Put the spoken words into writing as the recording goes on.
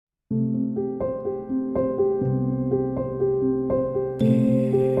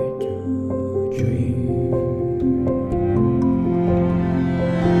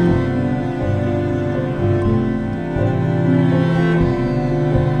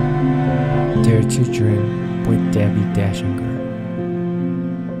Dare to Dream with Debbie Dashinger.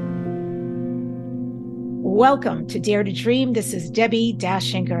 Welcome to Dare to Dream. This is Debbie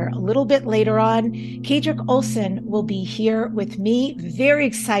Dashinger. A little bit later on, Kadric Olson will be here with me. Very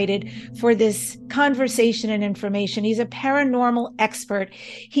excited for this conversation and information. He's a paranormal expert.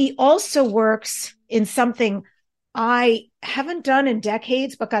 He also works in something I haven't done in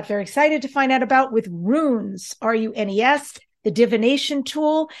decades, but got very excited to find out about with runes, R-U-N-E-S, the divination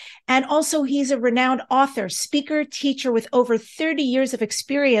tool. And also he's a renowned author, speaker, teacher with over 30 years of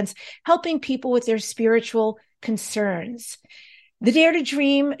experience helping people with their spiritual concerns. The Dare to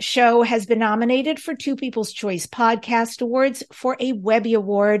Dream show has been nominated for 2 People's Choice Podcast Awards, for a Webby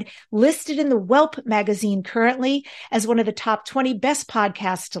Award, listed in the Whelp magazine currently as one of the top 20 best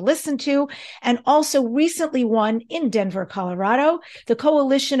podcasts to listen to, and also recently won in Denver, Colorado, the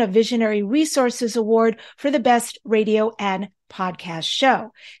Coalition of Visionary Resources Award for the best radio and podcast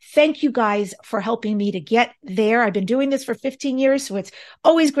show. Thank you guys for helping me to get there. I've been doing this for 15 years, so it's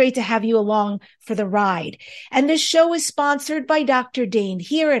always great to have you along for the ride. And this show is sponsored by Dr. Dane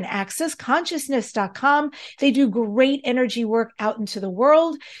Heer and AccessConsciousness.com. They do great energy work out into the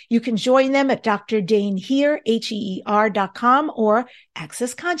world. You can join them at Dr. Dane Heer, HEER.com or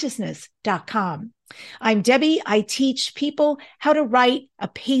AccessConsciousness.com. I'm Debbie. I teach people how to write a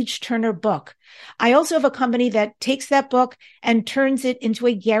page-turner book. I also have a company that takes that book and turns it into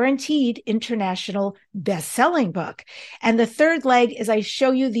a guaranteed international best-selling book. And the third leg is I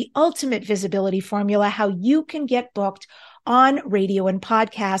show you the ultimate visibility formula, how you can get booked on radio and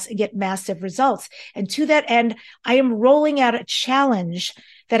podcasts and get massive results. And to that end, I am rolling out a challenge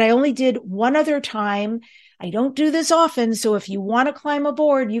that I only did one other time. I don't do this often, so if you want to climb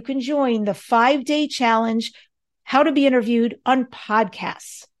aboard, you can join the 5-day challenge, How to Be Interviewed on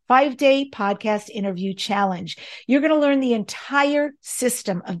Podcasts. 5-day podcast interview challenge. You're going to learn the entire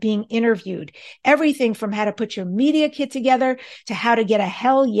system of being interviewed. Everything from how to put your media kit together to how to get a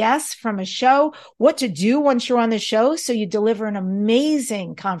hell yes from a show, what to do once you're on the show so you deliver an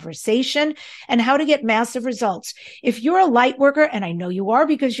amazing conversation, and how to get massive results. If you're a light worker, and I know you are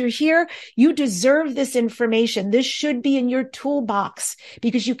because you're here, you deserve this information. This should be in your toolbox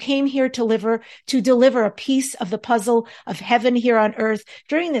because you came here to deliver a piece of the puzzle of heaven here on earth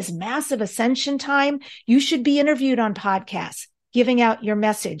during this massive ascension time. You should be interviewed on podcasts, giving out your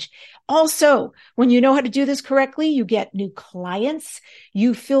message. Also, when you know how to do this correctly, you get new clients,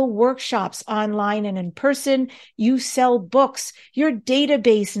 you fill workshops online and in person, you sell books, your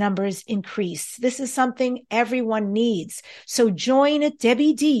database numbers increase. This is something everyone needs. So join at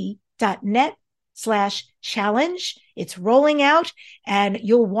debbied.net/challenge. It's rolling out and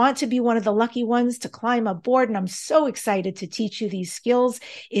you'll want to be one of the lucky ones to climb aboard. And I'm so excited to teach you these skills.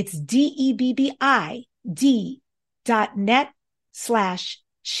 It's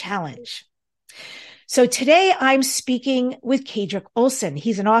DEBBID.net/challenge. So today I'm speaking with Kadric Olson.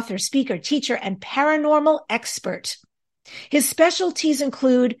 He's an author, speaker, teacher, and paranormal expert. His specialties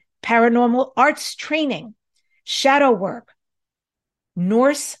include paranormal arts training, shadow work,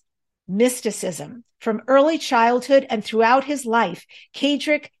 Norse mysticism. From early childhood and throughout his life,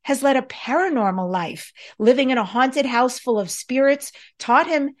 Kadric has led a paranormal life. Living in a haunted house full of spirits taught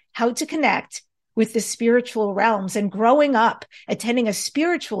him how to connect with the spiritual realms. And growing up, attending a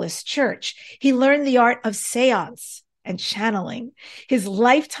spiritualist church, he learned the art of seance and channeling. His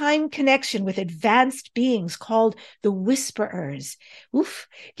lifetime connection with advanced beings called the Whisperers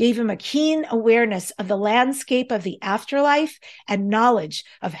gave him a keen awareness of the landscape of the afterlife and knowledge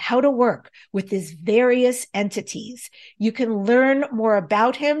of how to work with these various entities. You can learn more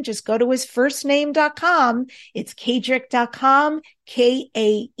about him. Just go to his firstname.com. It's Kadric.com,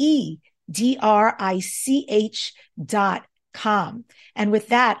 KAEDRICH.com. And with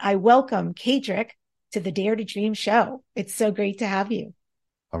that, I welcome Kadric to the Dare to Dream show. It's so great to have you.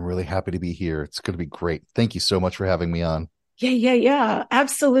 I'm really happy to be here. It's going to be great. Thank you so much for having me on. Yeah,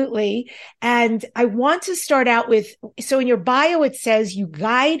 absolutely. And I want to start out with, so in your bio, it says you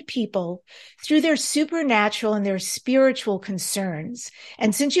guide people through their supernatural and their spiritual concerns.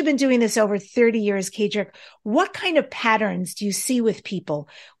 And since you've been doing this over 30 years, Kadric, what kind of patterns do you see with people?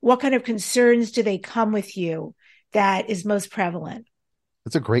 What kind of concerns do they come with you that is most prevalent?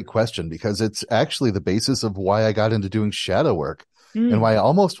 That's a great question because it's actually the basis of why I got into doing shadow work and why I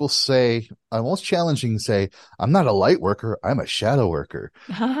almost challenging to say, I'm not a light worker, I'm a shadow worker.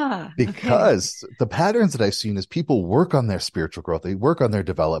 Because the patterns that I've seen is people work on their spiritual growth, they work on their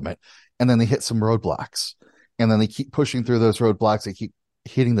development, and then they hit some roadblocks. And then they keep pushing through those roadblocks. They keep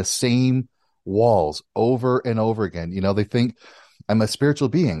hitting the same walls over and over again. You know, they think, I'm a spiritual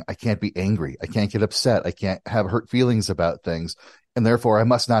being. I can't be angry. I can't get upset. I can't have hurt feelings about things. And therefore, I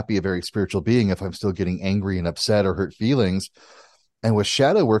must not be a very spiritual being if I'm still getting angry and upset or hurt feelings. And with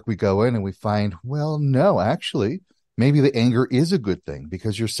shadow work, we go in and we find, well, no, actually, maybe the anger is a good thing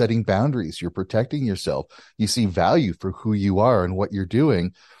because you're setting boundaries. You're protecting yourself. You see value for who you are and what you're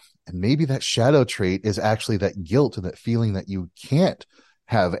doing. And maybe that shadow trait is actually that guilt and that feeling that you can't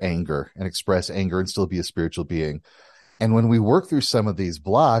have anger and express anger and still be a spiritual being. And when we work through some of these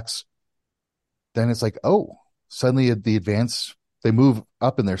blocks, then it's like, oh, suddenly they move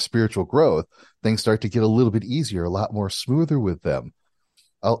up in their spiritual growth. Things start to get a little bit easier, a lot more smoother with them.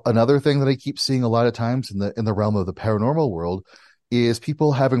 Another thing that I keep seeing a lot of times in the realm of the paranormal world is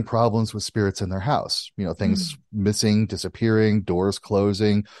people having problems with spirits in their house. Things missing, disappearing, doors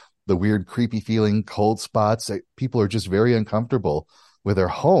closing, the weird, creepy feeling, cold spots. People are just very uncomfortable with their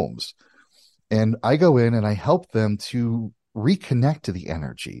homes. And I go in and I help them to reconnect to the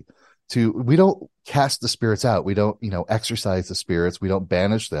energy. We don't cast the spirits out. We don't, exorcise the spirits. We don't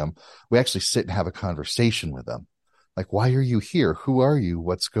banish them. We actually sit and have a conversation with them. Like, why are you here? Who are you?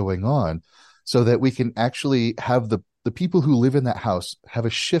 What's going on? So that we can actually have the people who live in that house have a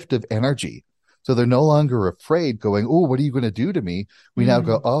shift of energy. So they're no longer afraid going, oh, what are you going to do to me? We now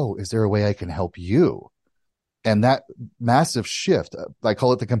go, oh, is there a way I can help you? And that massive shift, I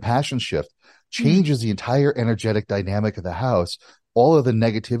call it the compassion shift, changes the entire energetic dynamic of the house. All of the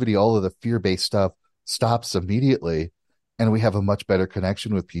negativity, all of the fear-based stuff stops immediately, and we have a much better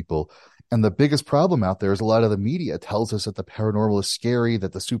connection with people. And the biggest problem out there is a lot of the media tells us that the paranormal is scary,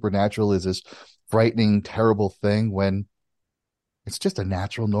 that the supernatural is this frightening, terrible thing, when it's just a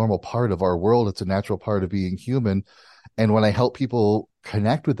natural, normal part of our world. It's a natural part of being human. And when I help people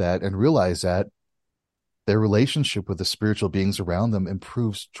connect with that and realize that, their relationship with the spiritual beings around them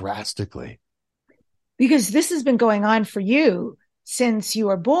improves drastically. Because this has been going on for you since you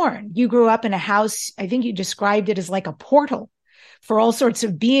were born. You grew up in a house, I think you described it as like a portal for all sorts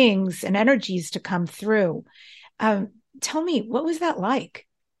of beings and energies to come through. Tell me, what was that like?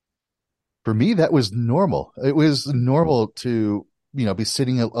 For me, that was normal. It was normal to, be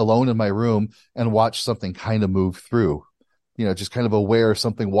sitting alone in my room and watch something kind of move through, just kind of aware of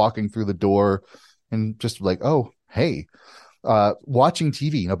something walking through the door and just like, oh, hey, watching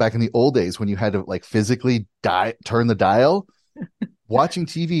TV, back in the old days when you had to like physically turn the dial, watching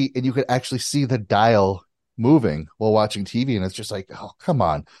TV, and you could actually see the dial moving while watching TV. And it's just like, oh, come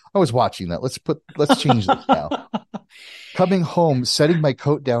on. I was watching that. Let's change this now. Coming home, setting my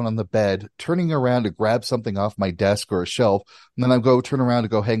coat down on the bed, turning around to grab something off my desk or a shelf. And then I turn around to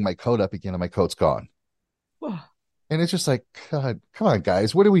go hang my coat up again, and my coat's gone. And it's just like, God, come on,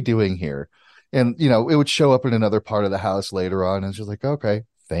 guys, what are we doing here? And, it would show up in another part of the house later on. And it's just like, okay,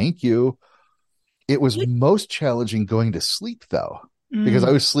 thank you. It was most challenging going to sleep, though, because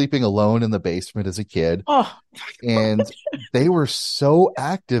I was sleeping alone in the basement as a kid. And they were so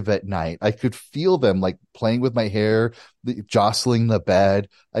active at night. I could feel them like playing with my hair, jostling the bed.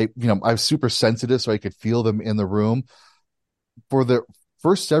 I was super sensitive, so I could feel them in the room. For the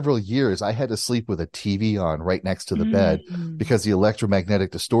first several years, I had to sleep with a TV on right next to the bed because the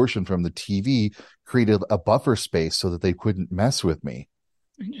electromagnetic distortion from the TV created a buffer space so that they couldn't mess with me.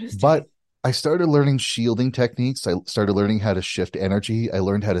 But I started learning shielding techniques. I started learning how to shift energy. I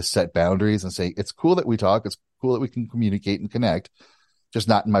learned how to set boundaries and say, it's cool that we talk. It's cool that we can communicate and connect, just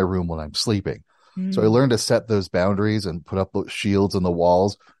not in my room when I'm sleeping. So I learned to set those boundaries and put up those shields on the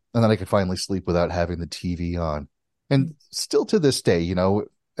walls. And then I could finally sleep without having the TV on. And still to this day,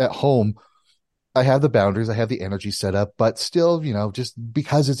 at home, I have the boundaries, I have the energy set up, but still, just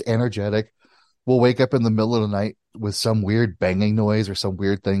because it's energetic, we'll wake up in the middle of the night with some weird banging noise or some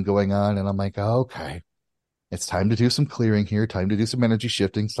weird thing going on. And I'm like, oh, okay, it's time to do some clearing here, time to do some energy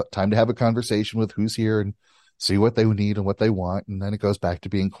shifting, time to have a conversation with who's here and see what they need and what they want. And then it goes back to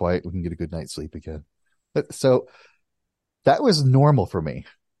being quiet. We can get a good night's sleep again. So that was normal for me.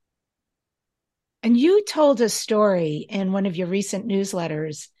 And you told a story in one of your recent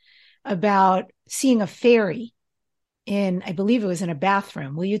newsletters about seeing a fairy I believe it was in a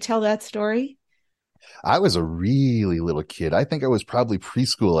bathroom. Will you tell that story? I was a really little kid. I think I was probably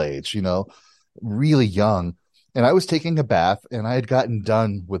preschool age, really young. And I was taking a bath, and I had gotten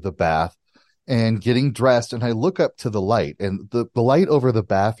done with the bath and getting dressed. And I look up to the light, and the light over the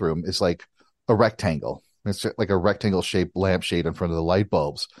bathroom is like a rectangle. It's like a rectangle shaped lampshade in front of the light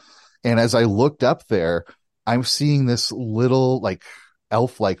bulbs. And as I looked up there, I'm seeing this little like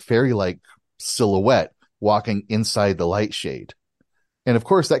elf-like, fairy-like silhouette walking inside the light shade. And of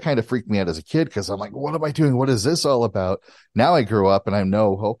course, that kind of freaked me out as a kid because I'm like, what am I doing? What is this all about? Now I grew up and I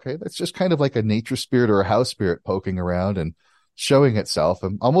know, okay, that's just kind of like a nature spirit or a house spirit poking around. And showing itself.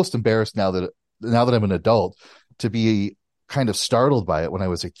 I'm almost embarrassed now that I'm an adult to be kind of startled by it when I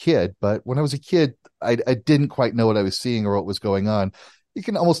was a kid. But when I was a kid, I didn't quite know what I was seeing or what was going on. You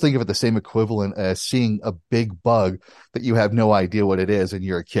can almost think of it the same equivalent as seeing a big bug that you have no idea what it is and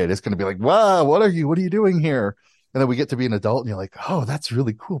you're a kid. It's going to be like, wow, what are you doing here? And then we get to be an adult and you're like, oh, that's a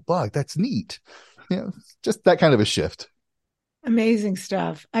really cool bug. That's neat. Just that kind of a shift. Amazing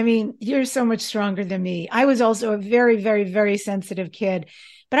stuff. I mean, you're so much stronger than me. I was also a very, very, very sensitive kid,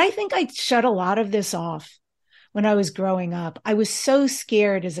 but I think I shut a lot of this off when I was growing up. I was so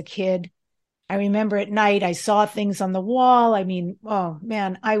scared as a kid. I remember at night, I saw things on the wall. I mean, oh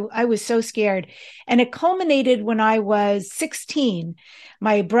man, I was so scared. And it culminated when I was 16.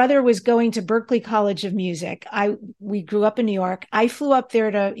 My brother was going to Berklee College of Music. We grew up in New York. I flew up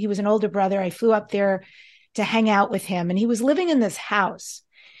there he was an older brother. I flew up there to hang out with him. And he was living in this house.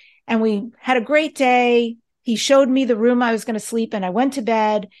 And we had a great day. He showed me the room I was going to sleep in. I went to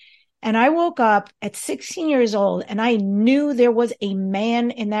bed. And I woke up at 16 years old and I knew there was a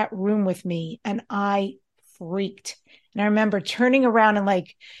man in that room with me and I freaked. And I remember turning around and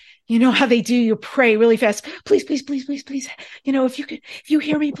like, you know how they do, you pray really fast. Please, please, please, please, please. If you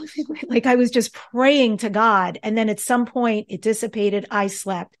hear me, please, please. Like I was just praying to God. And then at some point it dissipated. I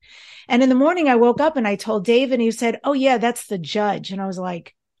slept. And in the morning I woke up and I told David and he said, oh yeah, that's the judge. And I was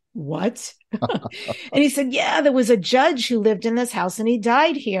like, what? And he said, yeah, there was a judge who lived in this house and he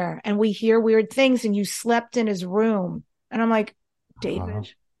died here. And we hear weird things and you slept in his room. And I'm like,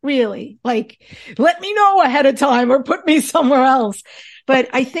 David, really? Like, let me know ahead of time or put me somewhere else. But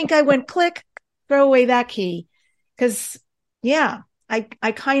I think I went click, throw away that key. Cause yeah, I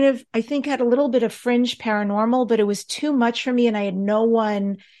think had a little bit of fringe paranormal, but it was too much for me. And I had no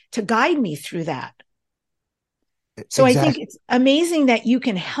one to guide me through that. So exactly. I think it's amazing that you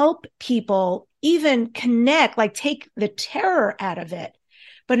can help people even connect, like take the terror out of it,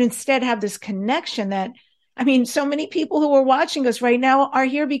 but instead have this connection that, I mean, so many people who are watching us right now are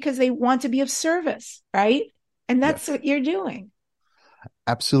here because they want to be of service, right? And that's what you're doing.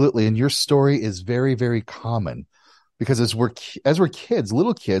 Absolutely. And your story is very, very common because as we're kids,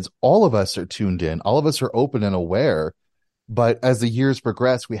 little kids, all of us are tuned in, all of us are open and aware. But as the years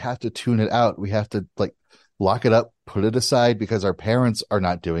progress, we have to tune it out. We have to lock it up, put it aside because our parents are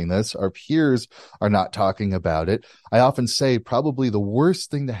not doing this. Our peers are not talking about it. I often say probably the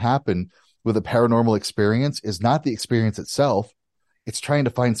worst thing to happen with a paranormal experience is not the experience itself. It's trying to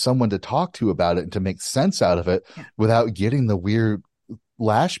find someone to talk to about it and to make sense out of it without getting the weird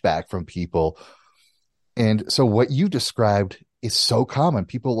lashback from people. And so what you described is so common.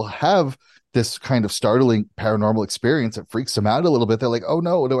 People will have this kind of startling paranormal experience that freaks them out a little bit. They're like, oh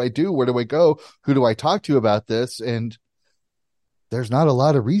no, what do I do? Where do I go? Who do I talk to about this? And there's not a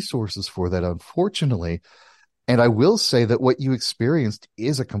lot of resources for that, unfortunately. And I will say that what you experienced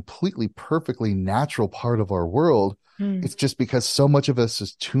is a completely perfectly natural part of our world. It's just because so much of us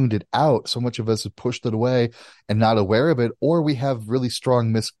has tuned it out. So much of us have pushed it away and not aware of it, or we have really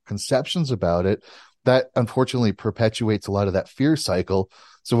strong misconceptions about it that unfortunately perpetuates a lot of that fear cycle.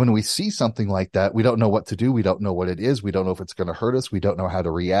 So when we see something like that, we don't know what to do. We don't know what it is. We don't know if it's going to hurt us. We don't know how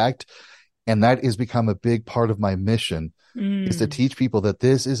to react. And that has become a big part of my mission is to teach people that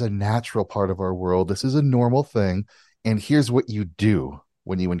this is a natural part of our world. This is a normal thing. And here's what you do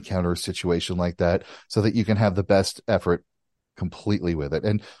when you encounter a situation like that so that you can have the best effort completely with it.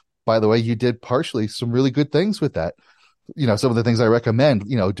 And by the way, you did partially some really good things with that. Some of the things I recommend,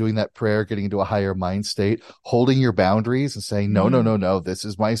 doing that prayer, getting into a higher mind state, holding your boundaries and saying, no, this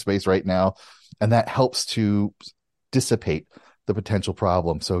is my space right now. And that helps to dissipate the potential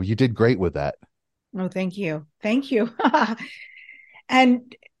problem. So you did great with that. Oh, thank you. Thank you.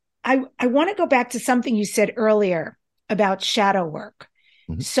 And I want to go back to something you said earlier about shadow work.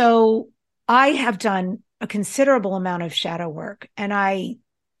 Mm-hmm. So I have done a considerable amount of shadow work, and I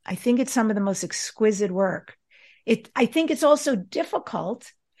think it's some of the most exquisite work. I think it's also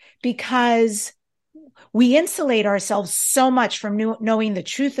difficult because we insulate ourselves so much from knowing the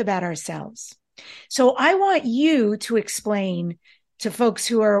truth about ourselves. So I want you to explain to folks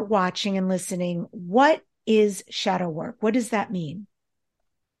who are watching and listening, what is shadow work? What does that mean?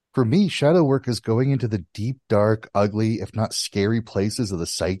 For me, shadow work is going into the deep, dark, ugly, if not scary places of the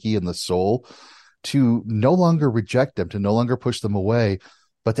psyche and the soul to no longer reject them, to no longer push them away,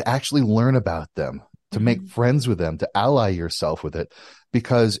 but to actually learn about them, to make friends with them, to ally yourself with it.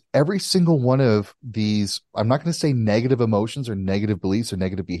 Because every single one of these, I'm not going to say negative emotions or negative beliefs or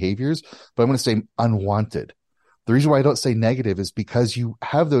negative behaviors, but I'm going to say unwanted. The reason why I don't say negative is because you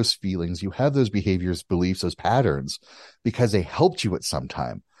have those feelings, you have those behaviors, beliefs, those patterns, because they helped you at some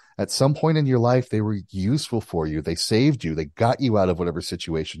time. At some point in your life, they were useful for you. They saved you. They got you out of whatever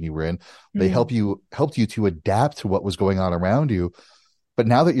situation you were in. They helped you to adapt to what was going on around you. But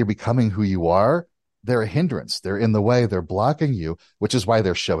now that you're becoming who you are, they're a hindrance. They're in the way. They're blocking you, which is why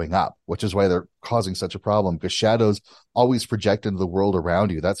they're showing up, which is why they're causing such a problem, because shadows always project into the world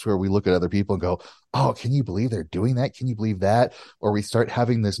around you. That's where we look at other people and go, oh, can you believe they're doing that? Can you believe that? Or we start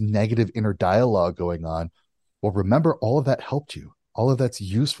having this negative inner dialogue going on. Well, remember, all of that helped you. All of that's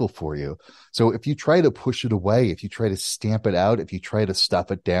useful for you. So if you try to push it away, if you try to stamp it out, if you try to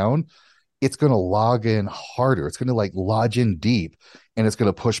stuff it down, it's going to log in harder. It's going to like lodge in deep, and it's going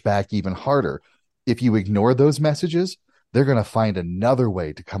to push back even harder. If you ignore those messages, they're going to find another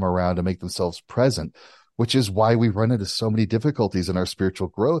way to come around and make themselves present, which is why we run into so many difficulties in our spiritual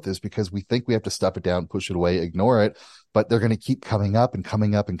growth, is because we think we have to stuff it down, push it away, ignore it, but they're going to keep coming up and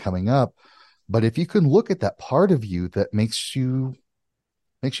coming up and coming up. But if you can look at that part of you that makes you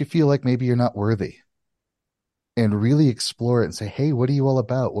feel like maybe you're not worthy, and really explore it and say, hey, what are you all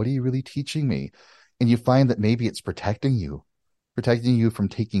about? What are you really teaching me? And you find that maybe it's protecting you from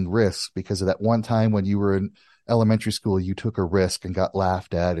taking risks, because of that one time when you were in elementary school, you took a risk and got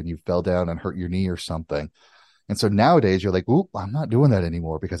laughed at and you fell down and hurt your knee or something. And so nowadays you're like, oop, I'm not doing that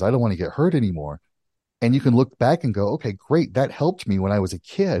anymore because I don't want to get hurt anymore. And you can look back and go, okay, great. That helped me when I was a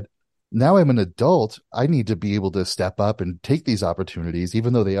kid. Now I'm an adult. I need to be able to step up and take these opportunities,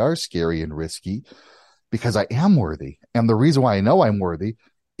 even though they are scary and risky, because I am worthy. And the reason why I know I'm worthy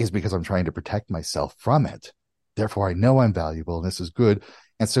is because I'm trying to protect myself from it. Therefore, I know I'm valuable and this is good.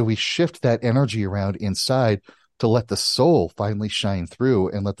 And so we shift that energy around inside to let the soul finally shine through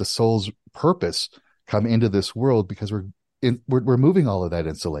and let the soul's purpose come into this world, because we're removing all of that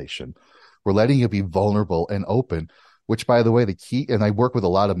insulation. We're letting you be vulnerable and open, which, by the way, the key, and I work with a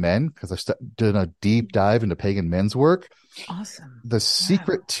lot of men because I've done a deep dive into pagan men's work. Awesome. The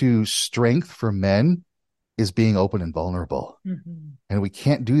secret to strength for men is being open and vulnerable. And we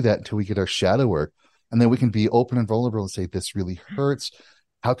can't do that until we get our shadow work. And then we can be open and vulnerable and say, this really hurts.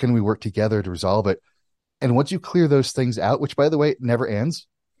 How can we work together to resolve it? And once you clear those things out, which, by the way, it never ends,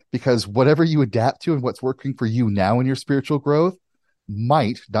 because whatever you adapt to and what's working for you now in your spiritual growth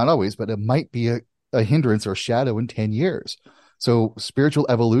might, not always, but it might be a hindrance or a shadow in 10 years. So spiritual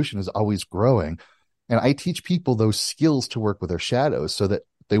evolution is always growing. And I teach people those skills to work with their shadows, so that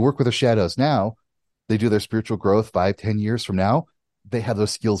they work with their shadows now. They do their spiritual growth 5-10 years from now. They have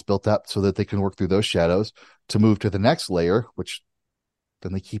those skills built up so that they can work through those shadows to move to the next layer, which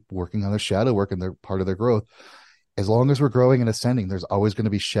then they keep working on their shadow work and they're part of their growth. As long as we're growing and ascending, there's always going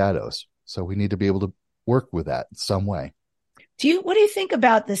to be shadows. So we need to be able to work with that in some way. What do you think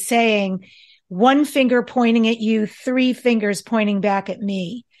about the saying, one finger pointing at you, three fingers pointing back at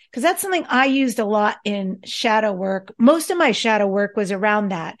me? Because that's something I used a lot in shadow work. Most of my shadow work was around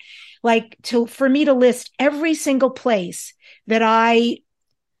that. Like for me to list every single place that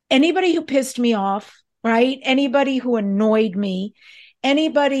anybody who pissed me off, right? Anybody who annoyed me,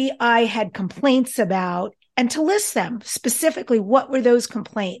 anybody I had complaints about, and to list them specifically. What were those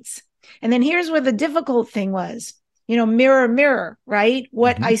complaints? And then here's where the difficult thing was. Mirror, mirror, right?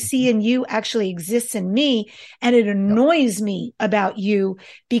 What I see in you actually exists in me, and it annoys me about you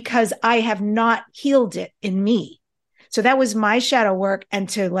because I have not healed it in me. So that was my shadow work, and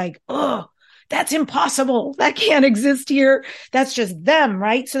to like, oh, that's impossible. That can't exist here. That's just them,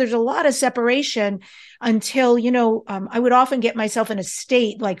 right? So there's a lot of separation until, I would often get myself in a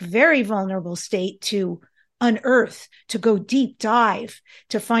state, like very vulnerable state, to unearth, to go deep dive,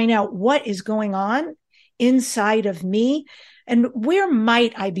 to find out what is going on inside of me and where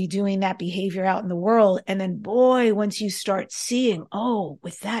might I be doing that behavior out in the world. And then, boy, once you start seeing, oh,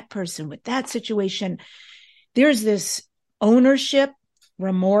 with that person, with that situation, there's this ownership,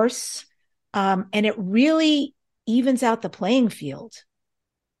 remorse, and it really evens out the playing field.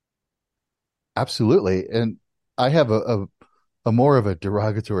 Absolutely. And I have a more of a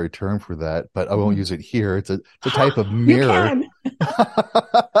derogatory term for that, but I won't use it here. It's a type of mirror.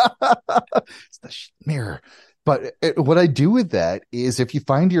 It's the mirror. But what I do with that is, if you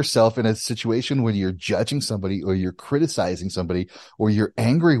find yourself in a situation when you're judging somebody or you're criticizing somebody or you're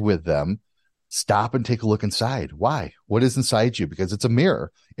angry with them, stop and take a look inside. Why? What is inside you? Because it's a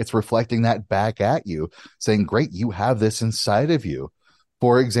mirror. It's reflecting that back at you, saying, great, you have this inside of you.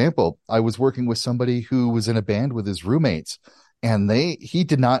 For example, I was working with somebody who was in a band with his roommates, and he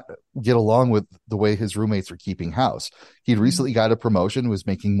did not get along with the way his roommates were keeping house. He'd recently got a promotion, was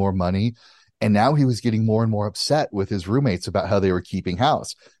making more money, and now he was getting more and more upset with his roommates about how they were keeping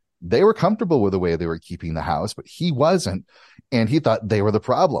house. They were comfortable with the way they were keeping the house, but he wasn't, and he thought they were the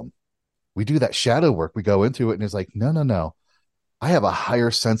problem. We do that shadow work. We go into it, and it's like, no. I have a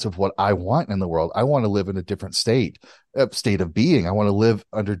higher sense of what I want in the world. I want to live in a different state of being. I want to live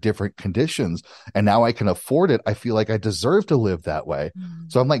under different conditions. And now I can afford it. I feel like I deserve to live that way.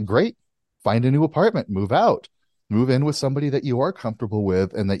 Mm. So I'm like, great, find a new apartment, move out, move in with somebody that you are comfortable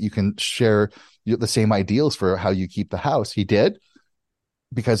with and that you can share the same ideals for how you keep the house. He did,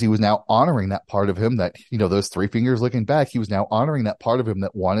 because he was now honoring that part of him that, those three fingers looking back, he was now honoring that part of him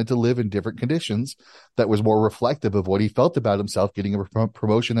that wanted to live in different conditions, that was more reflective of what he felt about himself, getting a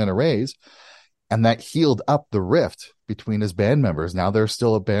promotion and a raise. And that healed up the rift between his band members. Now they're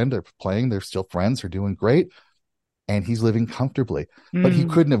still a band, they're playing, they're still friends, they're doing great. And he's living comfortably. But he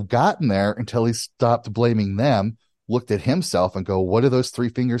couldn't have gotten there until he stopped blaming them, looked at himself and go, what are those three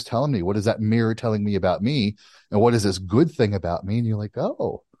fingers telling me? What is that mirror telling me about me? And what is this good thing about me? And you're like,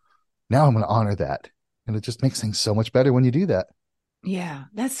 oh, now I'm going to honor that. And it just makes things so much better when you do that. Yeah,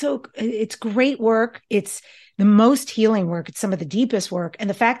 it's great work. It's the most healing work. It's some of the deepest work. And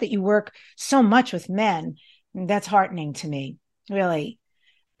the fact that you work so much with men, that's heartening to me, really.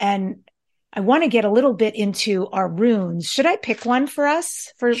 And I want to get a little bit into our runes. Should I pick one for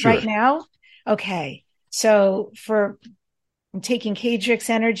us Sure. right now? Okay. So I'm taking Kadrik's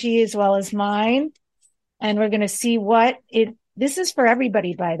energy as well as mine, and we're going to see this is for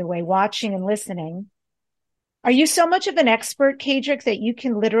everybody, by the way, watching and listening. Are you so much of an expert, Kadrik, that you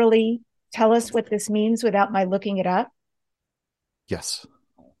can literally tell us what this means without my looking it up? Yes.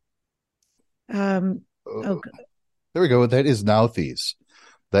 Okay. There we go. That is Nauthiz.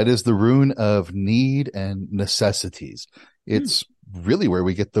 That is the rune of need and necessities. It's really where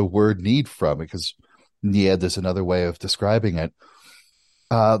we get the word need from, because Nied is another way of describing it.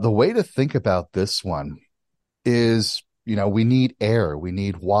 The way to think about this one is, we need air, we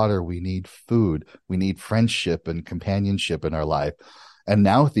need water, we need food, we need friendship and companionship in our life. And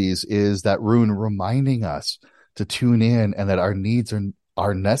Nauthiz is that rune reminding us to tune in and that our needs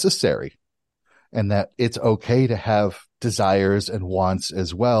are necessary, and that it's okay to have desires and wants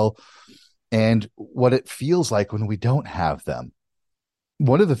as well, and what it feels like when we don't have them.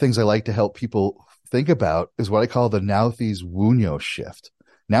 One of the things I like to help people think about is what I call the Nauthiz Wunyo shift.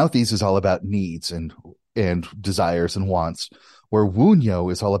 Nauthiz is all about needs and desires and wants, where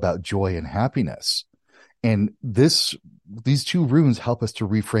Wunyo is all about joy and happiness. And these two runes help us to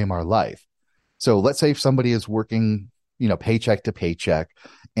reframe our life. So let's say if somebody is working, paycheck to paycheck,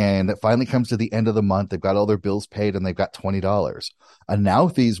 and it finally comes to the end of the month, they've got all their bills paid and they've got $20. A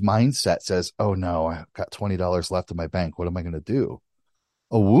Nauthiz mindset says, oh no, I've got $20 left in my bank. What am I going to do?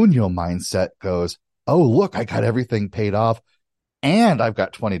 A Wunyo mindset goes, oh, look, I got everything paid off and I've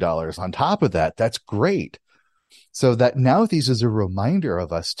got $20 on top of that. That's great. So that Nauthiz is a reminder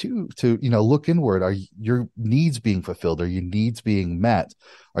of us to look inward. Are your needs being fulfilled? Are your needs being met?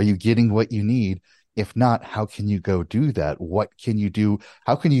 Are you getting what you need? If not, how can you go do that? What can you do?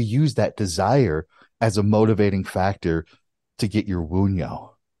 How can you use that desire as a motivating factor to get your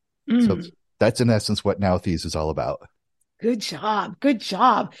Wunyo? So that's in essence what Nauthiz is all about. Good job. Good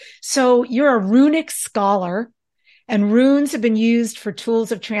job. So you're a runic scholar, and runes have been used for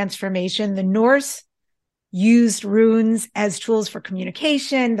tools of transformation. The Norse used runes as tools for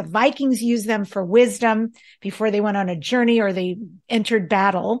communication. The Vikings used them for wisdom before they went on a journey or they entered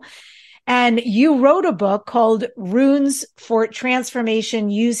battle. And you wrote a book called Runes for Transformation,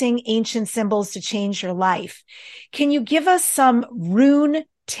 Using Ancient Symbols to Change Your Life. Can you give us some rune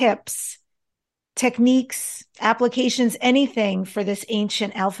tips, techniques, applications, anything for this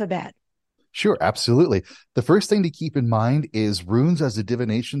ancient alphabet? Sure, absolutely. The first thing to keep in mind is runes as a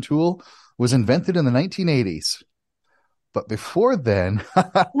divination tool was invented in the 1980s. But before then,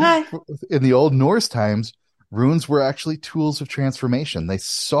 in the Old Norse times, runes were actually tools of transformation. They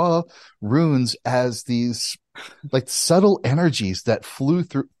saw runes as these like subtle energies that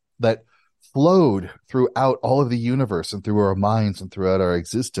flowed throughout all of the universe and through our minds and throughout our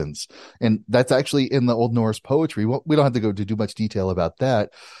existence. And that's actually in the Old Norse poetry. We don't have to go to do much detail about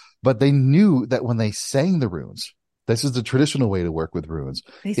that, but they knew that when they sang the runes, this is the traditional way to work with runes,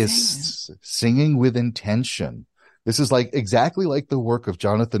 is singing with intention. This is exactly like the work of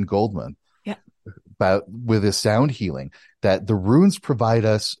Jonathan Goldman. With his sound healing, that the runes provide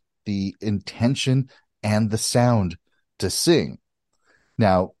us the intention and the sound to sing.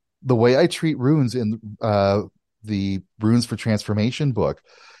 Now, the way I treat runes in the Runes for Transformation book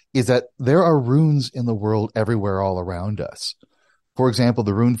is that there are runes in the world everywhere all around us. For example,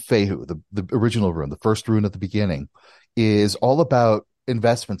 the rune Fehu, the original rune, the first rune at the beginning, is all about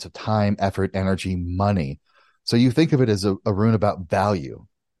investments of time, effort, energy, money. So you think of it as a rune about value.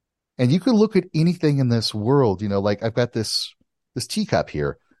 And you can look at anything in this world, I've got this teacup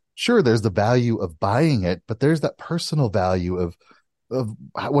here. sure, there's the value of buying it, but there's that personal value of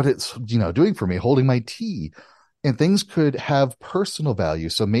what it's, doing for me, holding my tea. And things could have personal value.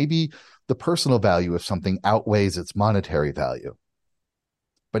 So maybe the personal value of something outweighs its monetary value.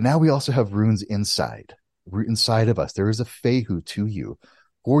 But now we also have runes inside of us. There is a Fehu to you.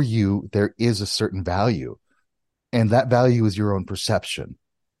 For you, there is a certain value. And that value is your own perception.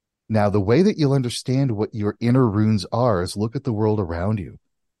 Now, the way that you'll understand what your inner runes are is look at the world around you.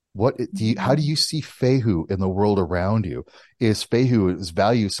 How do you see Fehu in the world around you? Is Fehu's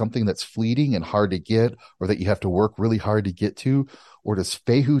value something that's fleeting and hard to get, or that you have to work really hard to get to? Or does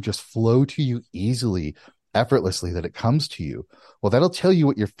Fehu just flow to you easily, effortlessly, that it comes to you? Well, that'll tell you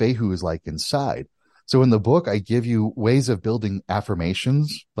what your Fehu is like inside. So in the book, I give you ways of building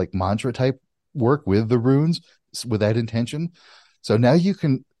affirmations, like mantra type work with the runes, with that intention. So now you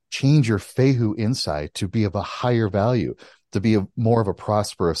can change your Fehu inside to be of a higher value, to be more of a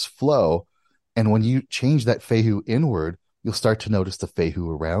prosperous flow. And when you change that Fehu inward, you'll start to notice the Fehu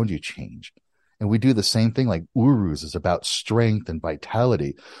around you change. And we do the same thing, like Uruz is about strength and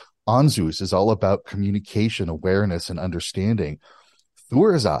vitality. Anzus is all about communication, awareness, and understanding.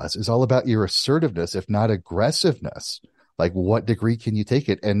 Thurzaz is all about your assertiveness, if not aggressiveness. Like, what degree can you take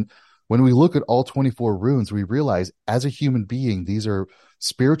it? And when we look at all 24 runes, we realize as a human being, these are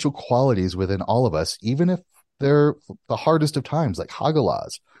spiritual qualities within all of us, even if they're the hardest of times, like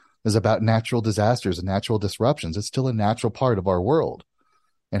Hagalaz is about natural disasters and natural disruptions. It's still a natural part of our world.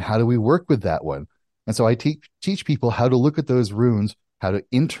 And how do we work with that one? And so I teach people how to look at those runes, how to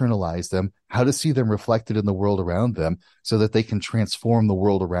internalize them, how to see them reflected in the world around them so that they can transform the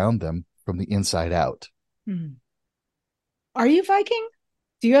world around them from the inside out. Are you Viking?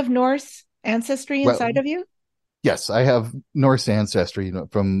 Do you have Norse ancestry inside of you? Yes, I have Norse ancestry,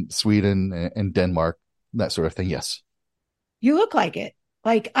 from Sweden and Denmark, that sort of thing. Yes. You look like it.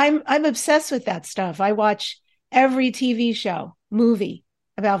 Like I'm obsessed with that stuff. I watch every TV show, movie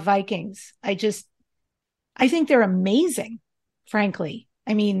about Vikings. I think they're amazing, frankly.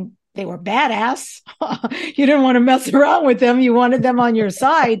 I mean, they were badass. You didn't want to mess around with them. You wanted them on your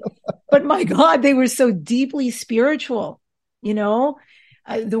side. But my God, they were so deeply spiritual,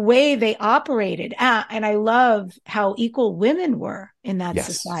 the way they operated. And I love how equal women were in that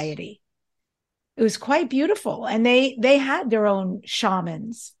society. It was quite beautiful. And they had their own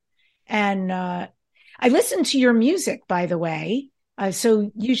shamans. And I listened to your music, by the way.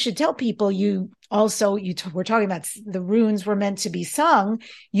 So you should tell people we're talking about the runes were meant to be sung.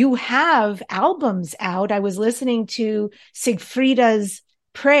 You have albums out. I was listening to Sigfrida's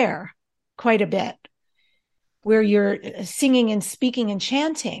Prayer quite a bit, where you're singing and speaking and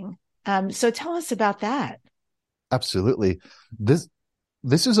chanting. So tell us about that. Absolutely.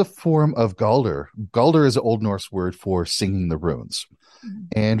 This is a form of Galdr. Galdr is an Old Norse word for singing the runes.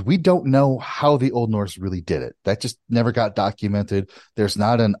 And we don't know how the Old Norse really did it. That just never got documented. There's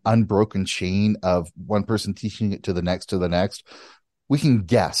not an unbroken chain of one person teaching it to the next. We can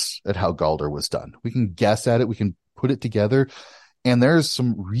guess at how Galdr was done. We can guess at it. We can put it together. And there's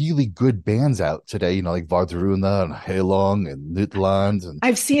some really good bands out today, like Vardruna and Heilong and Nutland. And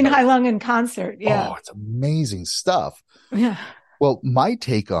I've seen Heilong in concert. Yeah. Oh, it's amazing stuff. Yeah. Well, my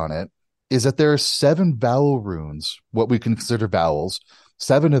take on it is that there are 7 vowel runes, what we consider vowels,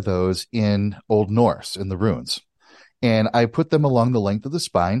 7 of those in Old Norse in the runes. And I put them along the length of the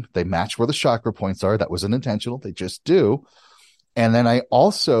spine. They match where the chakra points are. That wasn't intentional. They just do. And then I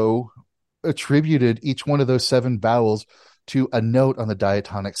also attributed each one of those 7 vowels to a note on the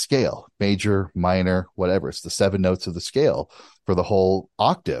diatonic scale, major, minor, whatever. It's the 7 notes of the scale for the whole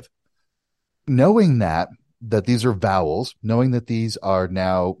octave. Knowing that these are vowels, knowing that these are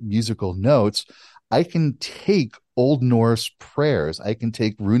now musical notes, I can take Old Norse prayers. I can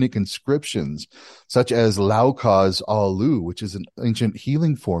take runic inscriptions such as Lauka's Alu, which is an ancient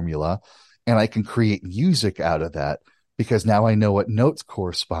healing formula, and I can create music out of that because now I know what notes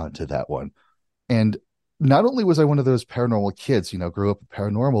correspond to that one. And not only was I one of those paranormal kids, grew up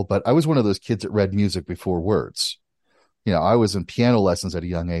paranormal, but I was one of those kids that read music before words. I was in piano lessons at a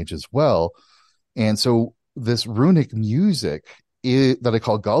young age as well. And so this runic music that I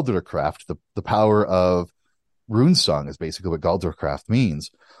call Galdrkraft, the power of rune song is basically what Galdrkraft means.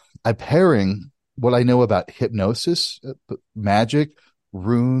 I'm pairing what I know about hypnosis, magic,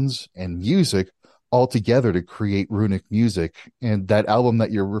 runes, and music all together to create runic music. And that album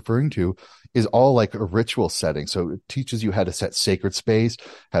that you're referring to is all like a ritual setting. So it teaches you how to set sacred space,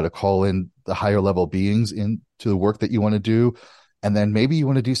 how to call in the higher level beings into the work that you want to do. And then maybe you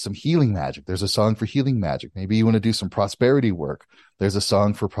want to do some healing magic. There's a song for healing magic. Maybe you want to do some prosperity work. There's a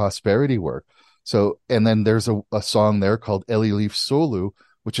song for prosperity work. So, and then there's a song there called Eli Leaf Solu,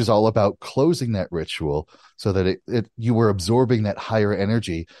 which is all about closing that ritual so that you were absorbing that higher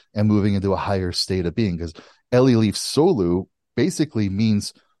energy and moving into a higher state of being. Because Eli Leaf Solu basically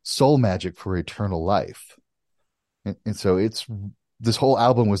means soul magic for eternal life. And so this whole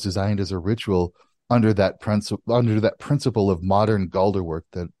album was designed as a ritual under that principle of modern Galder work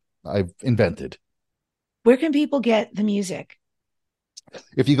that I've invented. Where can people get the music?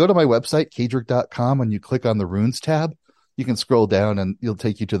 If you go to my website, kadric.com, and you click on the runes tab, you can scroll down and it'll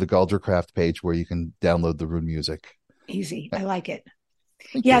take you to the Galdercraft page where you can download the rune music. Easy. I like it.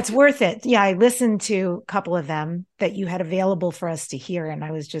 Thank Yeah, you. it's worth it. Yeah, I listened to a couple of them that you had available for us to hear, and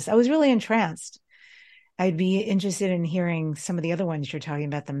I was really entranced. I'd be interested in hearing some of the other ones you're talking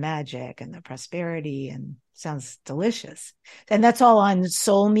about, the magic and the prosperity, and sounds delicious. And that's all on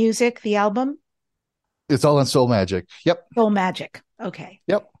Soul Music, the album? It's all on Soul Magic. Yep. Soul Magic. Okay.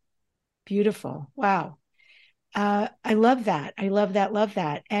 Yep. Beautiful. Wow. I love that. I love that. Love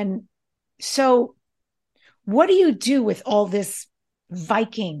that. And so what do you do with all this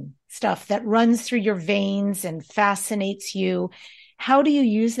Viking stuff that runs through your veins and fascinates you? How do you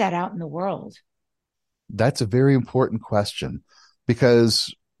use that out in the world? That's a very important question,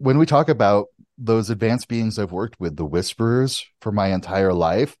 because when we talk about those advanced beings I've worked with, the Whisperers, for my entire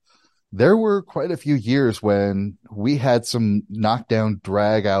life, there were quite a few years when we had some knockdown,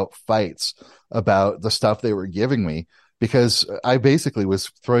 drag out fights about the stuff they were giving me, because I basically was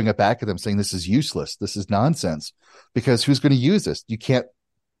throwing it back at them saying, this is useless. This is nonsense, because who's going to use this? You can't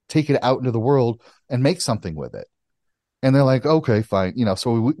take it out into the world and make something with it. And they're like, okay, fine.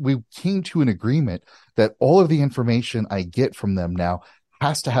 So we came to an agreement that all of the information I get from them now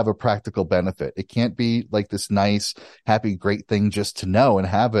has to have a practical benefit. It can't be like this nice, happy, great thing just to know and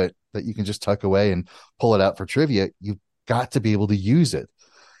have it that you can just tuck away and pull it out for trivia. You've got to be able to use it.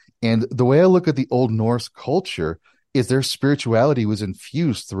 And the way I look at the Old Norse culture is their spirituality was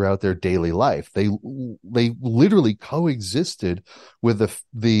infused throughout their daily life. They literally coexisted with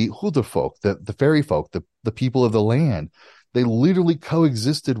the Huldufolk, the fairy folk, the people of the land. They literally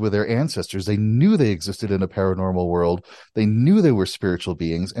coexisted with their ancestors. They knew they existed in a paranormal world. They knew they were spiritual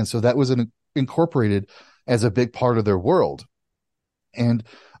beings. And so that was incorporated as a big part of their world. And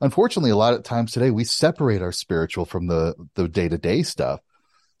unfortunately, a lot of times today, we separate our spiritual from the day-to-day stuff.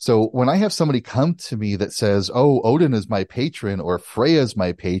 So when I have somebody come to me that says, oh, Odin is my patron, or Freya is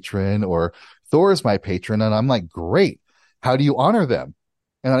my patron, or Thor is my patron, and I'm like, great, how do you honor them?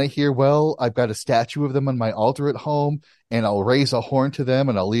 And I hear, well, I've got a statue of them on my altar at home, and I'll raise a horn to them,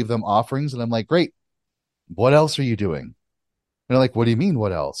 and I'll leave them offerings. And I'm like, great, what else are you doing? And they're like, what do you mean,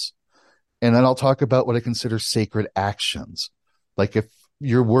 what else? And then I'll talk about what I consider sacred actions. Like if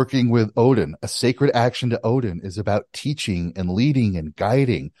you're working with Odin, a sacred action to Odin is about teaching and leading and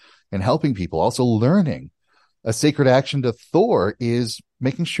guiding and helping people, also learning. A sacred action to Thor is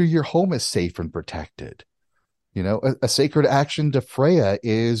making sure your home is safe and protected. A sacred action to Freya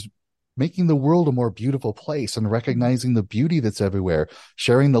is making the world a more beautiful place and recognizing the beauty that's everywhere,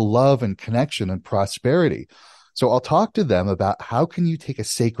 sharing the love and connection and prosperity. So I'll talk to them about how can you take a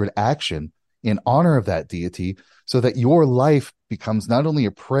sacred action in honor of that deity so that your life becomes not only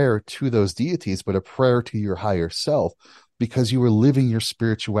a prayer to those deities, but a prayer to your higher self, because you are living your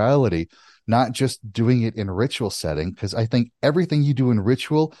spirituality, not just doing it in a ritual setting. Because I think everything you do in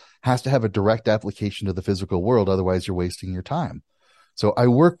ritual has to have a direct application to the physical world. Otherwise, you're wasting your time. So I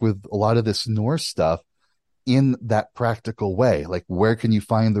work with a lot of this Norse stuff in that practical way. Like, where can you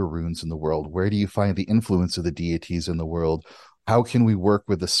find the runes in the world? Where do you find the influence of the deities in the world? How can we work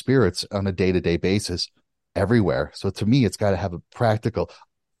with the spirits on a day-to-day basis everywhere? So to me, it's got to have a practical.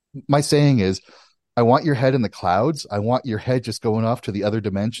 My saying is, I want your head in the clouds. I want your head just going off to the other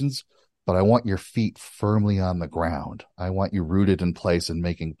dimensions, but I want your feet firmly on the ground. I want you rooted in place and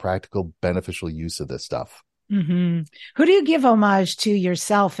making practical, beneficial use of this stuff. Mm-hmm. Who do you give homage to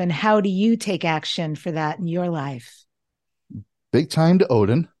yourself, and how do you take action for that in your life? Big time to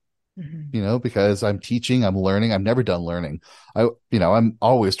Odin. Mm-hmm. Because I'm teaching, I'm learning. I'm never done learning. I'm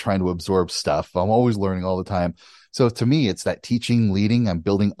always trying to absorb stuff. I'm always learning all the time. So to me, it's that teaching, leading. I'm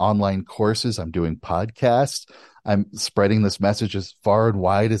building online courses. I'm doing podcasts. I'm spreading this message as far and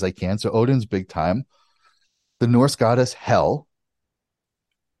wide as I can. So Odin's big time. The Norse goddess Hel.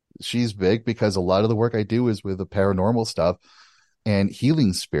 She's big because a lot of the work I do is with the paranormal stuff and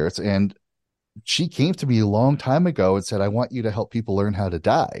healing spirits. And she came to me a long time ago and said, I want you to help people learn how to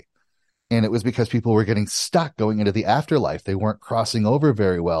die. And it was because people were getting stuck going into the afterlife. They weren't crossing over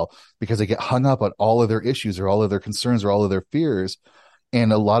very well because they get hung up on all of their issues or all of their concerns or all of their fears.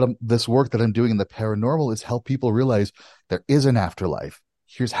 And a lot of this work that I'm doing in the paranormal is help people realize there is an afterlife.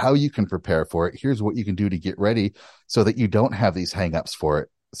 Here's how you can prepare for it. Here's what you can do to get ready so that you don't have these hangups for it.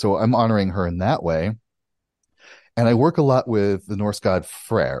 So I'm honoring her in that way. And I work a lot with the Norse god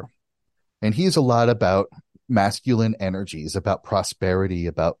Freyr. And he's a lot about masculine energies, about prosperity,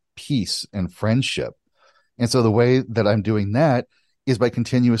 about peace and friendship. And so the way that I'm doing that is by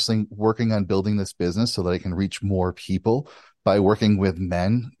continuously working on building this business so that I can reach more people, by working with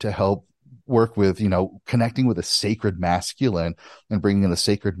men to help work with, connecting with a sacred masculine and bringing the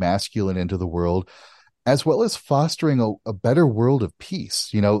sacred masculine into the world, as well as fostering a better world of peace.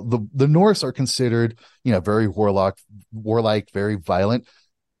 The Norse are considered, very warlike, very violent.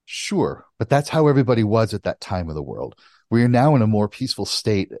 Sure, but that's how everybody was at that time of the world. We are now in a more peaceful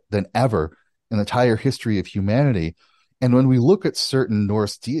state than ever in the entire history of humanity. And when we look at certain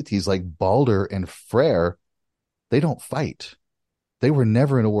Norse deities like Balder and Freyr, they don't fight. They were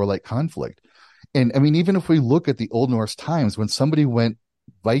never in a warlike conflict. And I mean, even if we look at the Old Norse times, when somebody went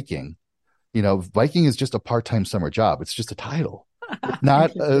Viking, Viking is just a part-time summer job. It's just a title.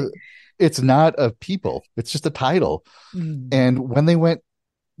 It's not a people. It's just a title. Mm. And when they went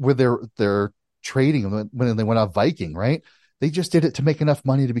with their trading, when they went out Viking, right? They just did it to make enough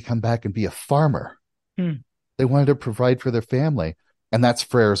money to come back and be a farmer. Mm. They wanted to provide for their family. And that's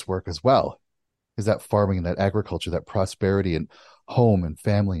Freyr's work as well, is that farming and that agriculture, that prosperity and home and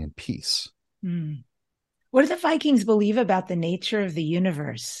family and peace. Mm. What do the Vikings believe about the nature of the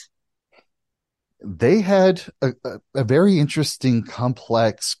universe? They had a very interesting,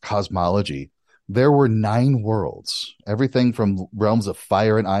 complex cosmology. There were 9 worlds, everything from realms of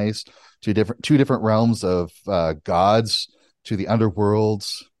fire and ice to two different realms of gods, to the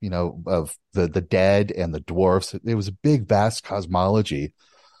underworlds, of the dead and the dwarfs. It was a big, vast cosmology.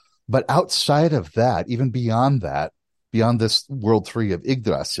 But outside of that, even beyond this world 3 of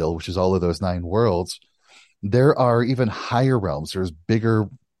Yggdrasil, which is all of those 9 worlds, there are even higher realms. There's bigger,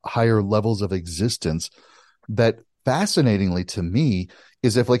 higher levels of existence that, fascinatingly to me,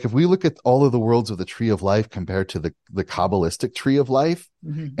 is if we look at all of the worlds of the Tree of Life compared to the Kabbalistic Tree of Life,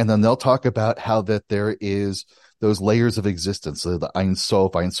 mm-hmm. and then they'll talk about how that there is those layers of existence, so the Ein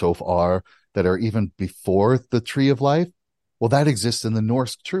Sof, Ein Sof R, that are even before the Tree of Life. Well, that exists in the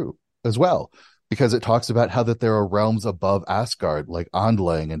Norse too, as well, because it talks about how that there are realms above Asgard, like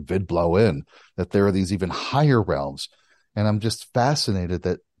Andling and Vidblauen, that there are these even higher realms. And I'm just fascinated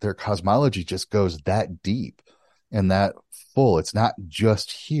that their cosmology just goes that deep and that full. It's not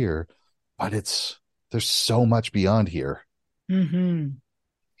just here, but there's so much beyond here. Mm-hmm.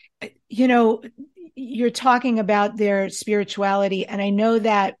 You're talking about their spirituality, and I know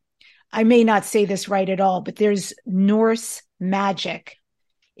that I may not say this right at all, but there's Norse magic.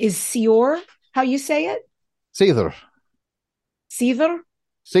 Is Sior how you say it? Seidr. Seidr?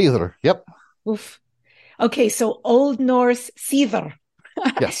 Seidr, yep. Oof. Okay, so Old Norse Seidr.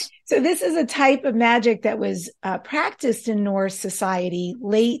 Yes. So this is a type of magic that was practiced in Norse society,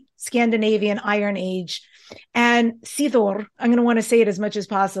 late Scandinavian Iron Age. And Sidor, I'm going to want to say it as much as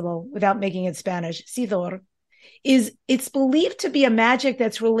possible without making it Spanish. Sidor it's believed to be a magic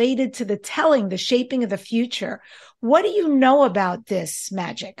that's related to the shaping of the future. What do you know about this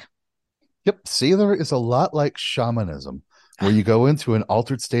magic? Yep. Seidr is a lot like shamanism, where you go into an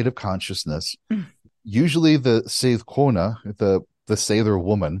altered state of consciousness. Usually the Seidkona, the Seidr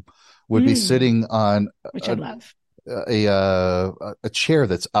woman, would be sitting on which I love. A chair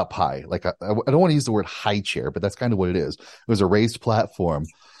that's up high. I don't want to use the word high chair, but that's kind of what it is. It was a raised platform.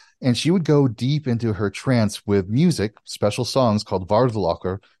 And she would go deep into her trance with music, special songs called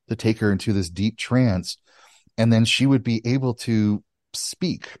Vardlocker, to take her into this deep trance. And then she would be able to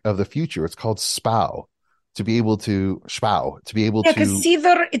speak of the future. It's called spow, to be able to because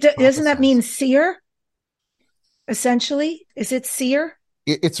Seidr, doesn't that mean seer? Essentially, is it seer?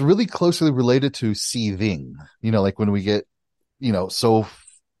 It's really closely related to seething. Like when we get,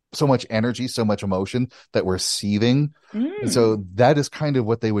 so much energy, so much emotion that we're seething. And so that is kind of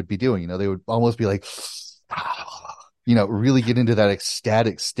what they would be doing. They would almost be like, really get into that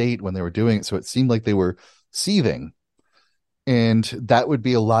ecstatic state when they were doing it. So it seemed like they were seething. And that would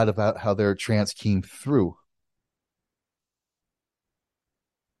be a lot about how their trance came through.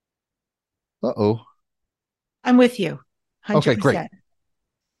 Uh-oh. I'm with you. 100%. Okay,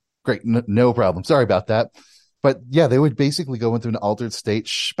 great. No problem. Sorry about that. But yeah, they would basically go into an altered state.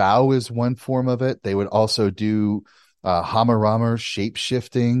 Spow is one form of it. They would also do Hamaramer, shape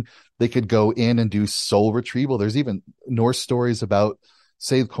shifting. They could go in and do soul retrieval. There's even Norse stories about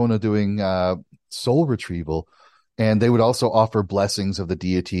Seidkona doing soul retrieval. And they would also offer blessings of the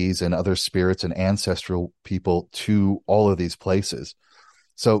deities and other spirits and ancestral people to all of these places.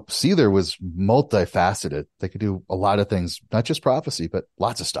 So Seether was multifaceted. They could do a lot of things, not just prophecy, but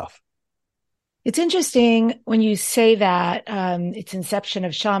lots of stuff. It's interesting when you say that it's inception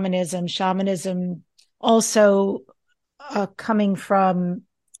of shamanism. Shamanism also coming from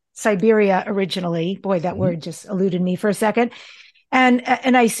Siberia originally. Boy, that word just eluded me for a second. And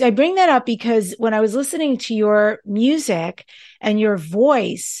I bring that up because when I was listening to your music and your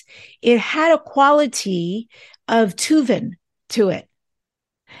voice, it had a quality of Tuvan to it.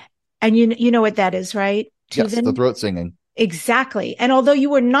 And you know what that is, right? Tuvan? Yes, the throat singing. Exactly. And although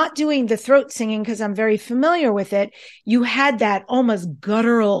you were not doing the throat singing, because I'm very familiar with it, you had that almost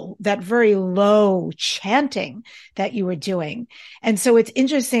guttural, that very low chanting that you were doing. And so it's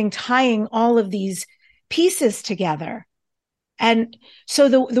interesting tying all of these pieces together. And so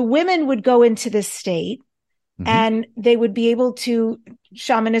the women would go into this state and they would be able to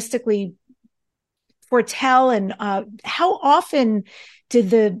shamanistically foretell. And how often did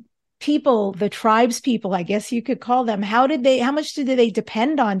the people, the tribes people, I guess you could call them, how much did they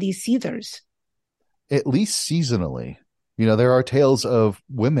depend on these Seethers? At least seasonally. There are tales of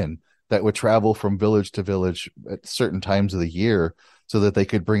women that would travel from village to village at certain times of the year so that they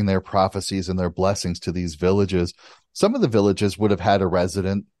could bring their prophecies and their blessings to these villages. Some of the villages would have had a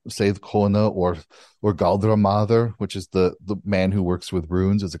resident, say the Kona or Galdramather, which is the man who works with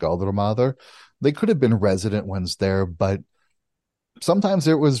runes as a Galdramather. They could have been resident ones there, but sometimes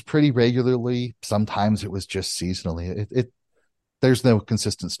it was pretty regularly. Sometimes it was just seasonally. There's no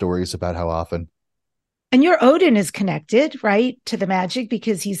consistent stories about how often. And your Odin is connected, right, to the magic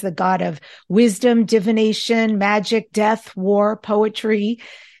because he's the god of wisdom, divination, magic, death, war, poetry,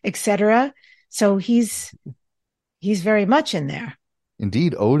 etc. So he's very much in there.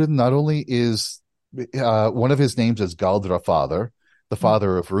 Indeed, Odin not only is one of his names is Galdra Father, the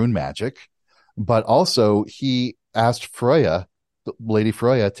father of rune magic, but also he asked Freya, Lady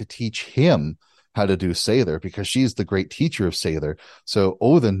Freya, to teach him how to do Seither because she's the great teacher of Seither. So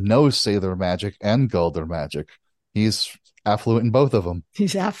Odin knows Seither magic and Galdr magic. He's affluent in both of them.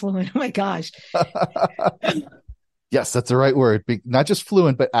 He's affluent. Oh my gosh. Yes, that's the right word. Not just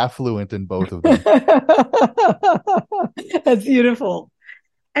fluent, but affluent in both of them. That's beautiful.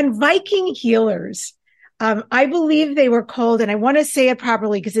 And Viking healers, I believe they were called, and I want to say it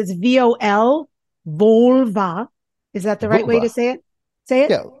properly because it's VOL, Volva. Is that the right way to say it? Say it?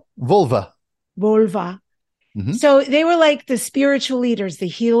 Yeah, Volva. Volva. So they were like the spiritual leaders, the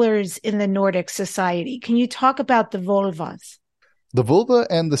healers in the Nordic society. Can you talk about the Volvas? The Volva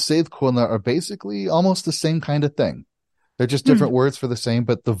and the Seidkona are basically almost the same kind of thing. They're just different words for the same,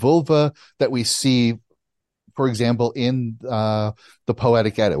 but the Volva that we see, for example, in the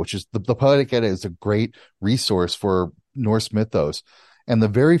Poetic Edda, which is the Poetic Edda is a great resource for Norse mythos. And the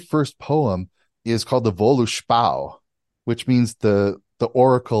very first poem is called the Völuspá, which means the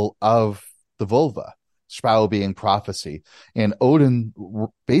oracle of the Volva, Spá being prophecy. And Odin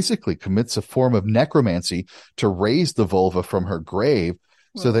basically commits a form of necromancy to raise the Volva from her grave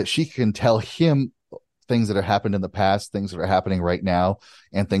so that she can tell him things that have happened in the past, things that are happening right now,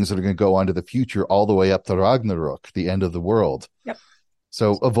 and things that are going to go on to the future all the way up to Ragnarok, the end of the world. Yep.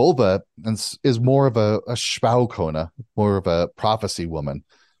 So a Volva is more of a Spákona, more of a prophecy woman,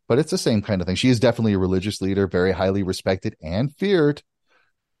 but it's the same kind of thing. She is definitely a religious leader, very highly respected and feared.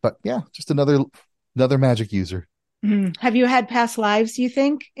 But yeah, just another magic user. Have you had past lives, you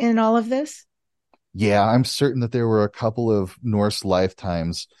think, in all of this? Yeah, I'm certain that there were a couple of Norse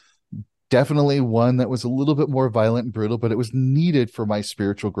lifetimes. Definitely one that was a little bit more violent and brutal, but it was needed for my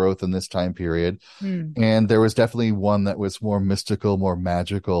spiritual growth in this time period. And there was definitely one that was more mystical, more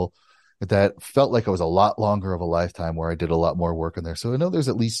magical, that felt like it was a lot longer of a lifetime where I did a lot more work in there. So I know there's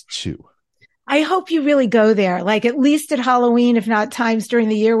at least two. I hope you really go there, like at least at Halloween, if not times during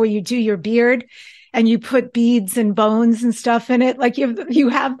the year where you do your beard and you put beads and bones and stuff in it. Like you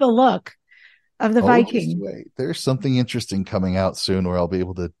have the look of the Viking. Wait. There's something interesting coming out soon where I'll be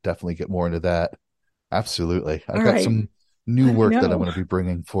able to definitely get more into that. Absolutely. I've got some new work that I'm going to be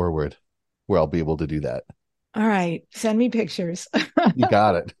bringing forward where I'll be able to do that. All right. Send me pictures. You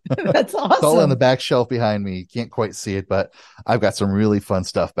got it. That's awesome. It's all on the back shelf behind me. You can't quite see it, but I've got some really fun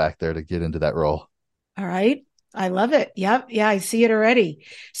stuff back there to get into that role. All right. I love it. Yep. Yeah, I see it already.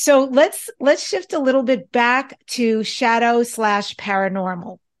 So let's shift a little bit back to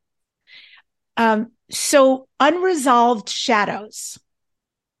shadow/paranormal. So unresolved shadows.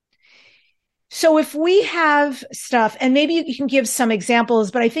 So if we have stuff, and maybe you can give some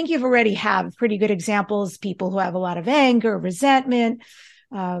examples, but I think you've already have pretty good examples, people who have a lot of anger, resentment,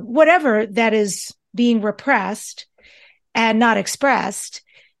 whatever that is being repressed and not expressed.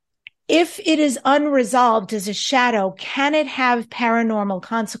 If it is unresolved as a shadow, can it have paranormal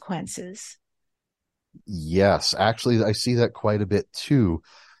consequences? Yes, actually, I see that quite a bit too.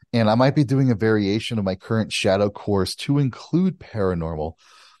 And I might be doing a variation of my current shadow course to include paranormal.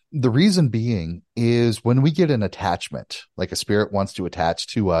 The reason being is when we get an attachment, like a spirit wants to attach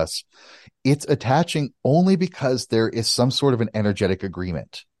to us, it's attaching only because there is some sort of an energetic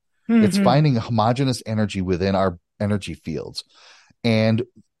agreement. It's finding a homogeneous energy within our energy fields. And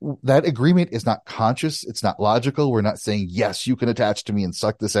that agreement is not conscious. It's not logical. We're not saying, yes, you can attach to me and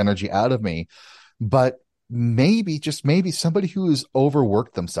suck this energy out of me. But maybe, just maybe, somebody who has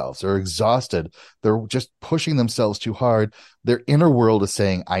overworked themselves or exhausted, they're just pushing themselves too hard. Their inner world is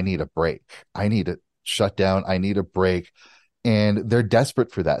saying, I need a break. I need to shut down. I need a break. And they're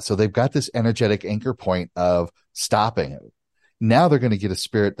desperate for that. So they've got this energetic anchor point of stopping it. Now they're going to get a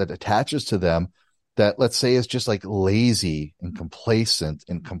spirit that attaches to them that, let's say, is just like lazy and complacent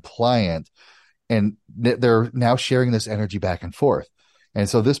and compliant. And they're now sharing this energy back and forth. And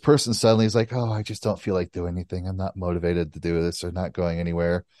so this person suddenly is like, oh, I just don't feel like doing anything. I'm not motivated to do this or not going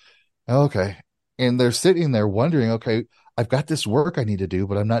anywhere. Okay. And they're sitting there wondering, okay, I've got this work I need to do,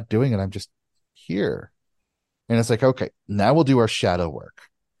 but I'm not doing it. I'm just here. And it's like, okay, now we'll do our shadow work.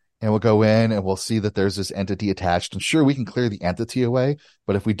 And we'll go in and we'll see that there's this entity attached. And sure, we can clear the entity away.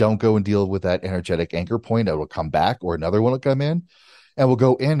 But if we don't go and deal with that energetic anchor point, it will come back or another one will come in. And we'll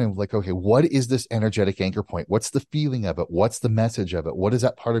go in and like, okay, what is this energetic anchor point? What's the feeling of it? What's the message of it? What does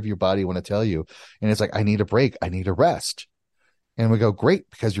that part of your body want to tell you? And it's like, I need a break. I need a rest. And we go,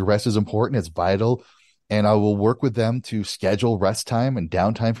 great, because your rest is important. It's vital. And I will work with them to schedule rest time and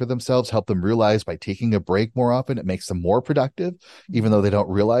downtime for themselves, help them realize by taking a break more often, it makes them more productive, even though they don't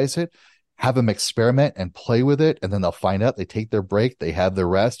realize it. Have them experiment and play with it. And then they'll find out they take their break, they have their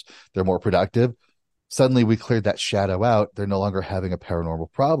rest, they're more productive. Suddenly we cleared that shadow out. They're no longer having a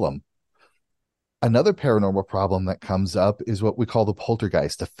paranormal problem. Another paranormal problem that comes up is what we call the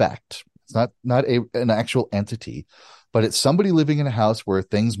poltergeist effect. It's not an actual entity, but it's somebody living in a house where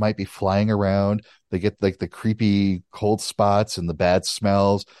things might be flying around. They get like the creepy cold spots and the bad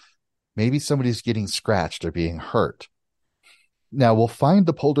smells. Maybe somebody's getting scratched or being hurt. Now, we'll find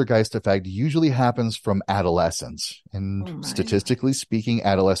the poltergeist effect usually happens from adolescents. And statistically speaking,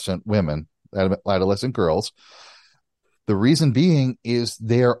 adolescent women, adolescent girls. The reason being is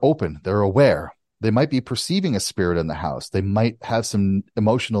they are open. They're aware. They might be perceiving a spirit in the house. They might have some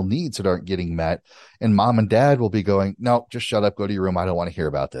emotional needs that aren't getting met. And mom and dad will be going, no, just shut up. Go to your room. I don't want to hear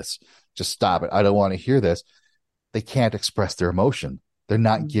about this. Just stop it. I don't want to hear this. They can't express their emotion. They're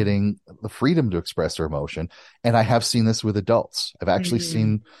not getting the freedom to express their emotion. And I have seen this with adults. I've actually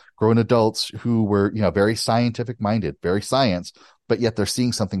seen grown adults who were, very scientific minded, very science, but yet they're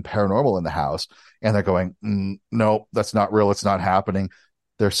seeing something paranormal in the house and they're going, no, that's not real. It's not happening.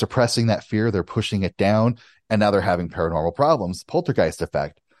 They're suppressing that fear. They're pushing it down. And now they're having paranormal problems, poltergeist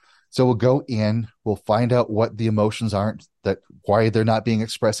effect. So we'll go in, we'll find out what the emotions aren't, why they're not being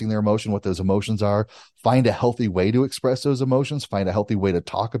expressing their emotion, what those emotions are, find a healthy way to express those emotions, find a healthy way to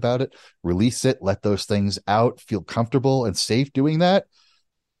talk about it, release it, let those things out, feel comfortable and safe doing that.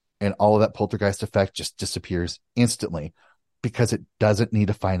 And all of that poltergeist effect just disappears instantly because it doesn't need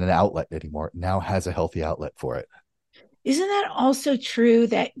to find an outlet anymore. It now has a healthy outlet for it. Isn't that also true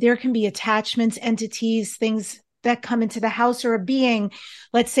that there can be attachments, entities, things that come into the house or a being?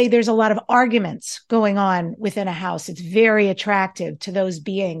 Let's say there's a lot of arguments going on within a house. It's very attractive to those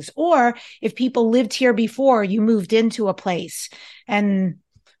beings. Or if people lived here before you moved into a place and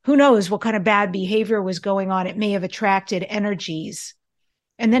who knows what kind of bad behavior was going on, it may have attracted energies.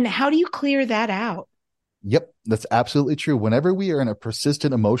 And then how do you clear that out? Yep, that's absolutely true. Whenever we are in a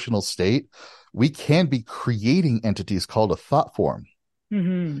persistent emotional state, we can be creating entities called a thought form.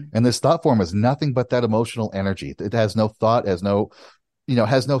 And this thought form is nothing but that emotional energy. It has no thought, has no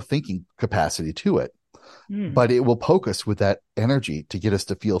thinking capacity to it. But it will poke us with that energy to get us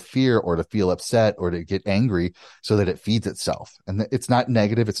to feel fear or to feel upset or to get angry so that it feeds itself. And it's not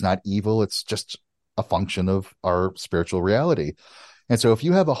negative. It's not evil. It's just a function of our spiritual reality. And so if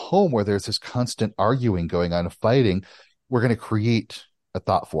you have a home where there's this constant arguing going on and fighting, we're going to create a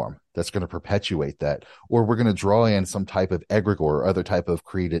thought form that's going to perpetuate that, or we're going to draw in some type of egregore or other type of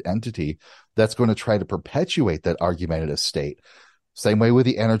created entity that's going to try to perpetuate that argumentative state. Same way with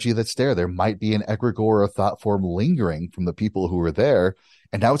the energy that's there. There might be an egregore or thought form lingering from the people who were there,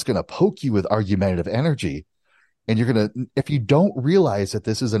 and now it's going to poke you with argumentative energy. And you're going to, if you don't realize that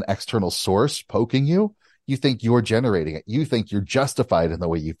this is an external source poking you, you think you're generating it. You think you're justified in the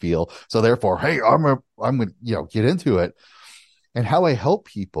way you feel. So therefore, hey, I'm going to, get into it. And how I help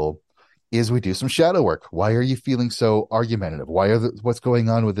people is we do some shadow work. Why are you feeling so argumentative? What's going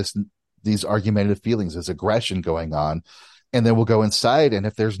on with this these argumentative feelings, this aggression going on. And then we'll go inside. And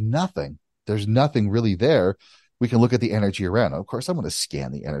if there's nothing really there, we can look at the energy around. Of course, I'm going to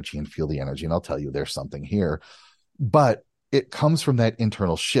scan the energy and feel the energy, and I'll tell you there's something here. But it comes from that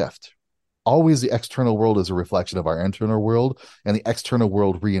internal shift. Always the external world is a reflection of our internal world, and the external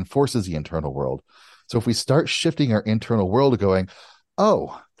world reinforces the internal world. So if we start shifting our internal world to going,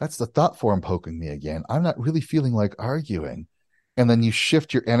 oh, that's the thought form poking me again. I'm not really feeling like arguing. And then you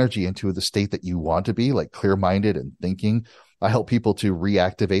shift your energy into the state that you want to be, like clear-minded and thinking. I help people to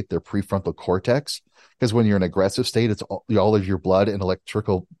reactivate their prefrontal cortex, because when you're in an aggressive state, it's all of your blood and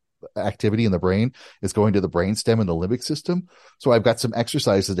electrical activity in the brain is going to the brainstem and the limbic system. So I've got some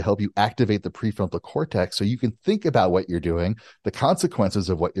exercises to help you activate the prefrontal cortex so you can think about what you're doing, the consequences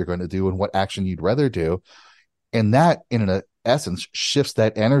of what you're going to do, and what action you'd rather do. And that, in an essence, shifts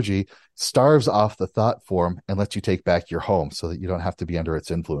that energy, starves off the thought form, and lets you take back your home so that you don't have to be under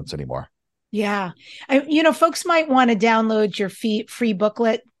its influence anymore. Yeah. Folks might want to download your free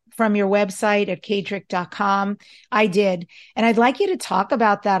booklet from your website at kadrick.com. I did. And I'd like you to talk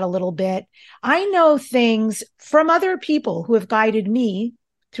about that a little bit. I know things from other people who have guided me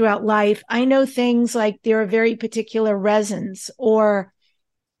throughout life. I know things like there are very particular resins or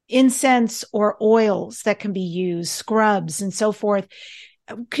incense or oils that can be used, scrubs and so forth.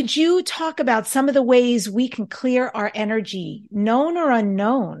 Could you talk about some of the ways we can clear our energy, known or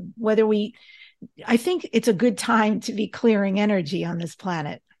unknown, I think it's a good time to be clearing energy on this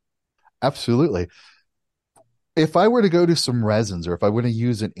planet. Absolutely. If I were to go to some resins, or if I were to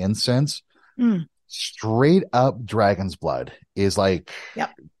use an incense, straight up dragon's blood is like,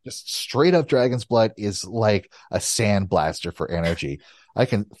 just straight up dragon's blood is like a sandblaster for energy. I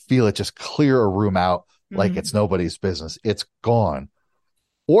can feel it just clear a room out like it's nobody's business. It's gone.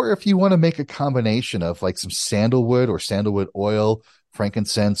 Or if you want to make a combination of like some sandalwood or sandalwood oil,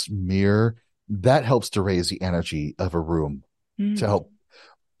 frankincense, myrrh, that helps to raise the energy of a room to help.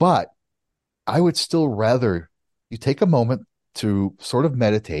 But I would still rather you take a moment to sort of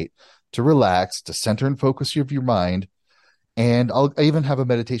meditate, to relax, to center and focus of your mind. And I even have a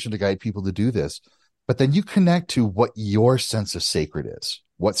meditation to guide people to do this. But then you connect to what your sense of sacred is,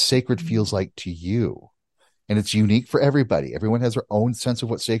 what sacred feels like to you. And it's unique for everybody. Everyone has their own sense of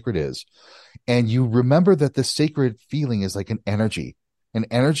what sacred is. And you remember that the sacred feeling is like an energy. And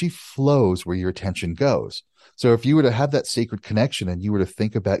energy flows where your attention goes. So if you were to have that sacred connection and you were to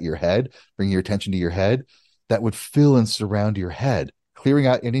think about your head, bring your attention to your head, that would fill and surround your head, clearing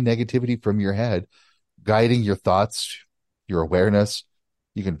out any negativity from your head, guiding your thoughts, your awareness.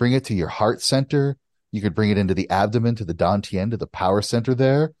 You can bring it to your heart center. You could bring it into the abdomen, to the dantian, to the power center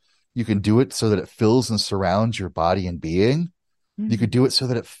there. You can do it so that it fills and surrounds your body and being. You could do it so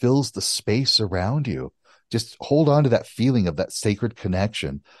that it fills the space around you. Just hold on to that feeling of that sacred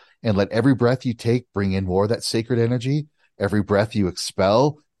connection, and let every breath you take bring in more of that sacred energy. Every breath you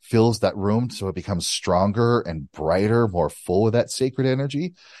expel fills that room so it becomes stronger and brighter, more full of that sacred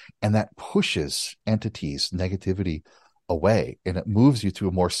energy. And that pushes entities, negativity away, and it moves you to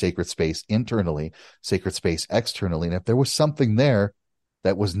a more sacred space internally, sacred space externally. And if there was something there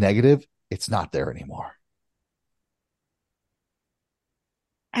that was negative, it's not there anymore.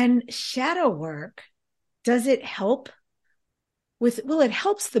 And shadow work, does it help it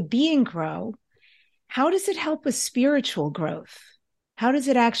helps the being grow. How does it help with spiritual growth? How does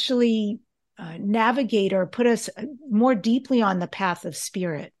it actually navigate or put us more deeply on the path of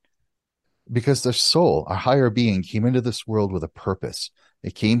spirit? Because the soul, our higher being, came into this world with a purpose.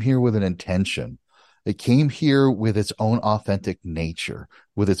 It came here with an intention. It came here with its own authentic nature,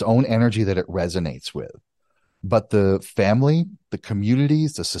 with its own energy that it resonates with. But the family, the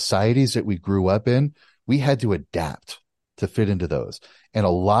communities, the societies that we grew up in, we had to adapt to fit into those. And a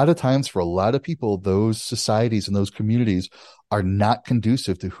lot of times for a lot of people, those societies and those communities are not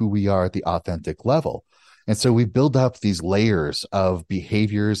conducive to who we are at the authentic level. And so we build up these layers of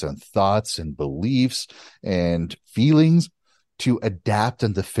behaviors and thoughts and beliefs and feelings to adapt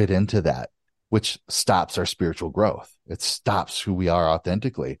and to fit into that, which stops our spiritual growth. It stops who we are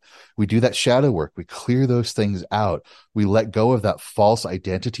authentically. We do that shadow work. We clear those things out. We let go of that false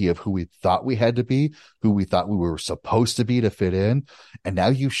identity of who we thought we had to be, who we thought we were supposed to be to fit in. And now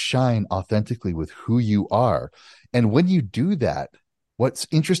you shine authentically with who you are. And when you do that, what's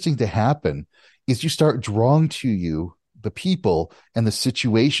interesting to happen is you start drawing to you the people and the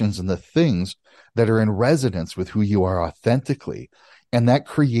situations and the things that are in resonance with who you are authentically. And that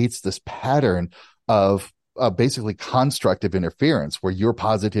creates this pattern of basically constructive interference where your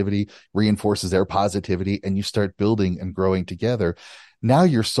positivity reinforces their positivity, and you start building and growing together. Now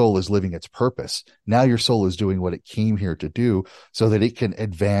your soul is living its purpose. Now your soul is doing what it came here to do so that it can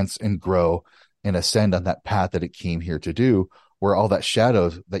advance and grow and ascend on that path that it came here to do, where all that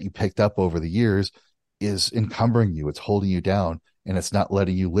shadow that you picked up over the years is encumbering you. It's holding you down, and it's not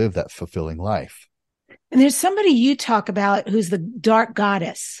letting you live that fulfilling life. And there's somebody you talk about who's the dark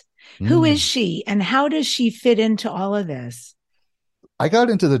goddess. Who is she, and how does she fit into all of this? I got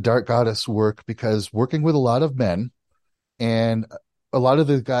into the dark goddess work because working with a lot of men, and a lot of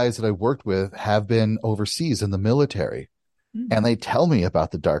the guys that I worked with have been overseas in the military. And they tell me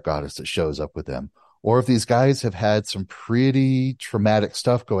about the dark goddess that shows up with them. Or if these guys have had some pretty traumatic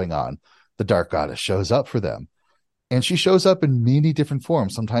stuff going on, the dark goddess shows up for them. And she shows up in many different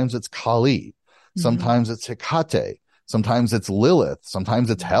forms. Sometimes it's Kali. Sometimes it's Hecate. Sometimes it's Lilith. Sometimes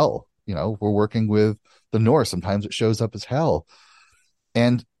it's Hel. You know, we're working with the Norse. Sometimes it shows up as Hel.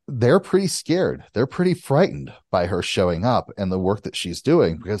 And they're pretty scared. They're pretty frightened by her showing up and the work that she's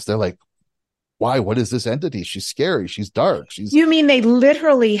doing, because they're like, why? What is this entity? She's scary. She's dark. You mean they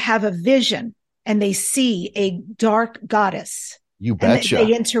literally have a vision and they see a dark goddess? You betcha.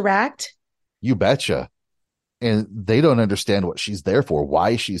 They interact? You betcha. And they don't understand what she's there for,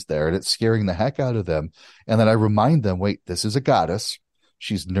 why she's there, and it's scaring the heck out of them. And then I remind them, wait, this is a goddess.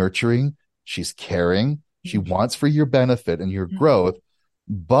 She's nurturing. She's caring. She wants for your benefit and your growth,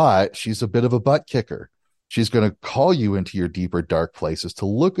 but she's a bit of a butt kicker. She's going to call you into your deeper, dark places to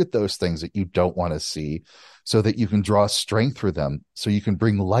look at those things that you don't want to see, so that you can draw strength for them, so you can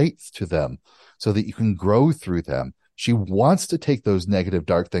bring light to them, so that you can grow through them. She wants to take those negative,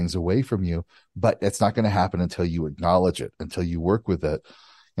 dark things away from you, but it's not going to happen until you acknowledge it, until you work with it.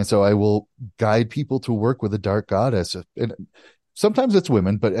 And so I will guide people to work with a dark goddess. And sometimes it's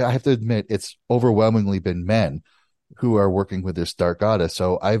women, but I have to admit it's overwhelmingly been men who are working with this dark goddess.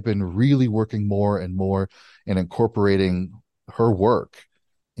 So I've been really working more and more and incorporating her work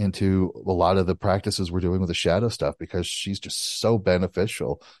into a lot of the practices we're doing with the shadow stuff, because she's just so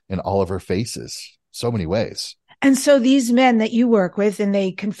beneficial in all of her faces, so many ways. And so these men that you work with, and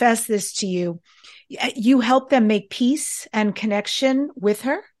they confess this to you, you help them make peace and connection with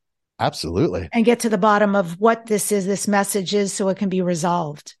her? Absolutely. And get to the bottom of what this message is, so it can be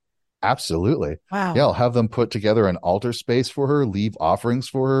resolved. Absolutely. Wow. Yeah, I'll have them put together an altar space for her, leave offerings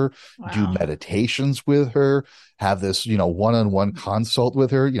for her, do meditations with her, have this, one-on-one consult with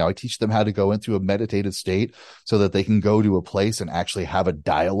her. I teach them how to go into a meditative state so that they can go to a place and actually have a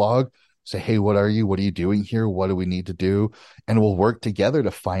dialogue. Say, hey, what are you doing here? What do we need to do? And we'll work together to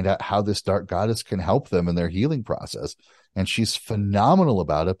find out how this dark goddess can help them in their healing process. And she's phenomenal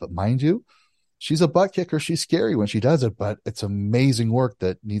about it. But mind you, she's a butt kicker. She's scary when she does it, but it's amazing work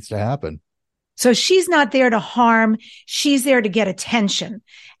that needs to happen. So she's not there to harm. She's there to get attention.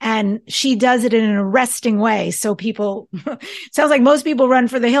 And she does it in an arresting way. So people, sounds like most people run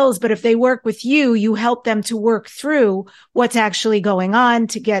for the hills, but if they work with you, you help them to work through what's actually going on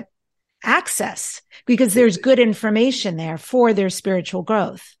to get access, because there's good information there for their spiritual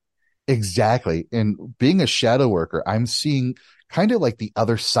growth. Exactly. And being a shadow worker, I'm seeing kind of like the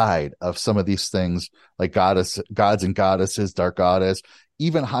other side of some of these things, like gods and goddesses, dark goddess,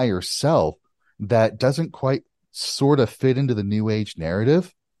 even higher self, that doesn't quite sort of fit into the new age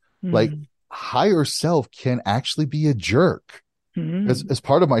narrative. Like higher self can actually be a jerk. As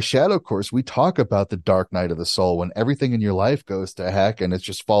part of my shadow course, we talk about the dark night of the soul, when everything in your life goes to heck and it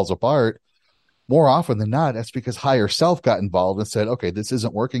just falls apart. More often than not, that's because higher self got involved and said, okay, this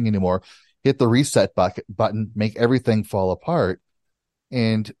isn't working anymore. Hit the reset button, make everything fall apart.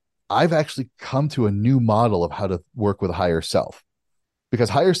 And I've actually come to a new model of how to work with higher self, because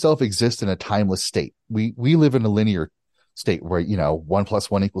higher self exists in a timeless state. We live in a linear state where, 1 +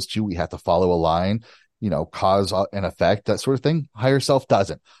 1 = 2. We have to follow a line, cause and effect, that sort of thing. Higher self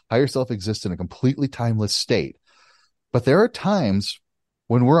doesn't. Higher self exists in a completely timeless state. But there are times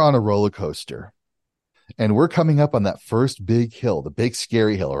when we're on a roller coaster and we're coming up on that first big hill, the big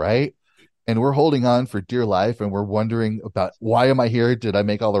scary hill, right? And we're holding on for dear life, and we're wondering about, why am I here? Did I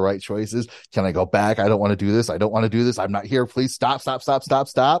make all the right choices? Can I go back? I don't want to do this. I don't want to do this. I'm not here. Please stop.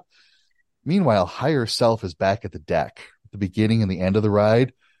 Meanwhile, higher self is back at the deck, at the beginning and the end of the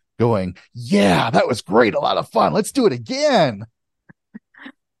ride, going, yeah, that was great. A lot of fun. Let's do it again.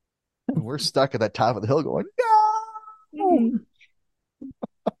 And we're stuck at that top of the hill going, no.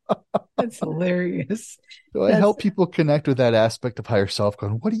 That's hilarious. So I help people connect with that aspect of higher self,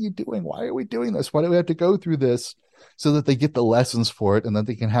 going, what are you doing? Why are we doing this? Why do we have to go through this? So that they get the lessons for it, and then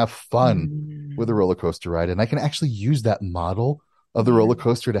they can have fun with a roller coaster ride. And I can actually use that model of the roller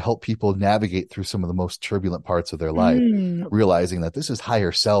coaster to help people navigate through some of the most turbulent parts of their life, realizing that this is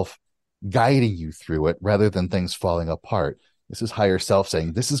higher self guiding you through it rather than things falling apart. This is higher self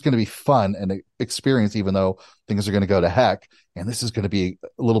saying, this is going to be fun and experience, even though things are going to go to heck. And this is going to be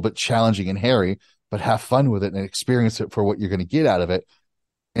a little bit challenging and hairy, but have fun with it and experience it for what you're going to get out of it.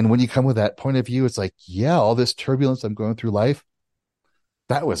 And when you come with that point of view, it's like, yeah, all this turbulence I'm going through life,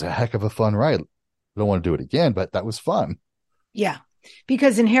 that was a heck of a fun ride. I don't want to do it again, but that was fun. Yeah.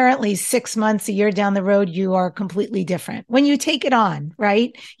 Because inherently 6 months, a year down the road, you are completely different. When you take it on,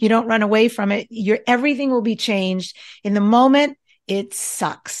 right? You don't run away from it. Everything will be changed. In the moment, it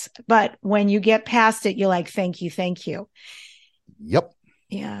sucks. But when you get past it, you're like, thank you, thank you. Yep.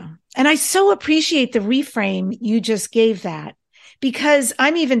 Yeah. And I so appreciate the reframe you just gave that, because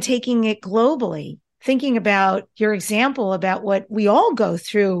I'm even taking it globally, thinking about your example about what we all go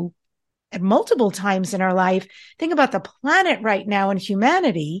through at multiple times in our life. Think about the planet right now and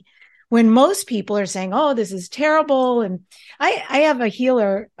humanity, when most people are saying, oh, this is terrible. And I have a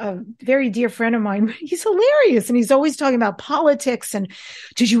healer, a very dear friend of mine. He's hilarious. And he's always talking about politics. And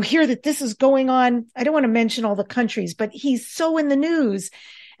did you hear that this is going on? I don't want to mention all the countries, but he's so in the news.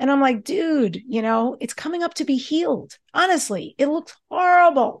 And I'm like, dude, it's coming up to be healed. Honestly, it looks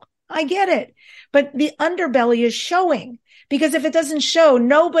horrible. I get it. But the underbelly is showing. Because if it doesn't show,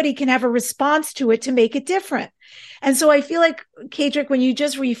 nobody can have a response to it to make it different. And so I feel like, Kedrick, when you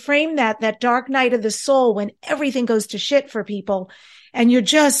just reframe that dark night of the soul, when everything goes to shit for people and you're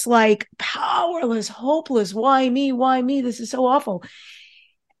just like powerless, hopeless, why me? Why me? This is so awful.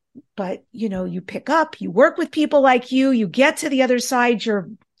 But, you pick up, you work with people like you get to the other side, your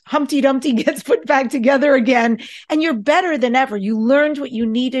Humpty Dumpty gets put back together again, and you're better than ever. You learned what you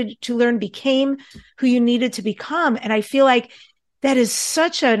needed to learn, became who you needed to become. And I feel like that is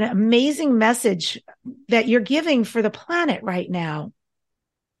such an amazing message that you're giving for the planet right now,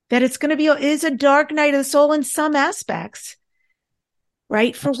 that it is a dark night of the soul in some aspects,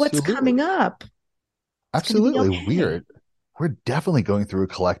 right? For Absolutely. What's coming up. Absolutely. Okay. We're definitely going through a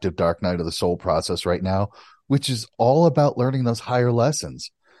collective dark night of the soul process right now, which is all about learning those higher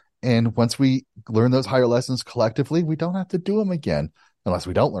lessons. And once we learn those higher lessons collectively, we don't have to do them again, unless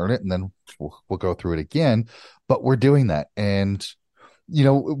we don't learn it, and then we'll go through it again. But we're doing that. And,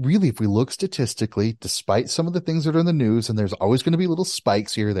 really, if we look statistically, despite some of the things that are in the news, and there's always going to be little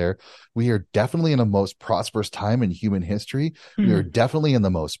spikes here or there, we are definitely in a most prosperous time in human history. We are definitely in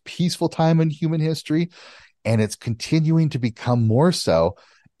the most peaceful time in human history. And it's continuing to become more so.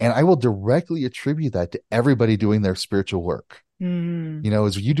 And I will directly attribute that to everybody doing their spiritual work.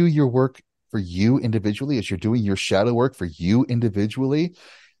 As you do your work for you individually, as you're doing your shadow work for you individually,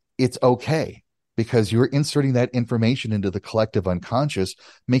 it's okay, because you're inserting that information into the collective unconscious,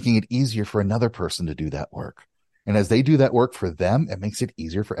 making it easier for another person to do that work. And as they do that work for them, it makes it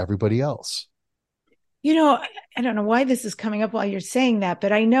easier for everybody else. I don't know why this is coming up while you're saying that,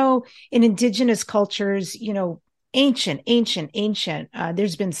 but I know in indigenous cultures, ancient,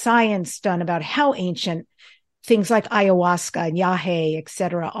 there's been science done about how ancient things like ayahuasca and yahe, et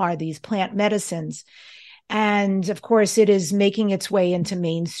cetera, are, these plant medicines. And of course, it is making its way into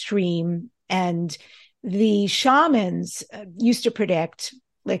mainstream. And the shamans used to predict,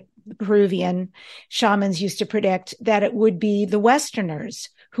 like Peruvian shamans used to predict, that it would be the Westerners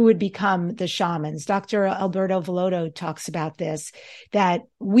who would become the shamans. Dr. Alberto Villoldo talks about this, that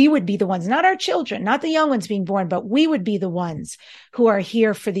we would be the ones, not our children, not the young ones being born, but we would be the ones who are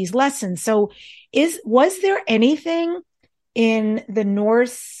here for these lessons. So was there anything in the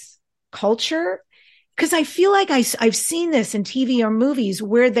Norse culture? Because I feel like I've seen this in TV or movies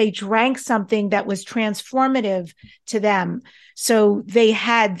where they drank something that was transformative to them. So they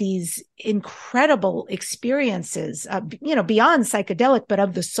had these incredible experiences, beyond psychedelic, but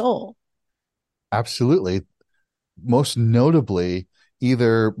of the soul. Absolutely. Most notably,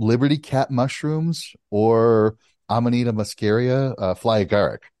 either Liberty Cat mushrooms or Amanita muscaria, fly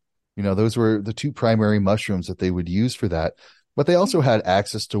agaric. Those were the two primary mushrooms that they would use for that. But they also had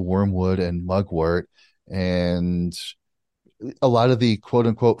access to wormwood and mugwort and a lot of the quote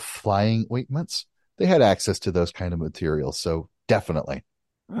unquote flying ointments. They had access to those kind of materials. So definitely.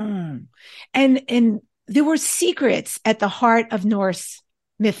 And there were secrets at the heart of Norse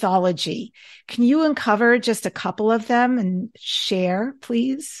mythology. Can you uncover just a couple of them and share,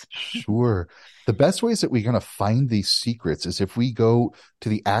 please? Sure. The best ways that we're going to find these secrets is if we go to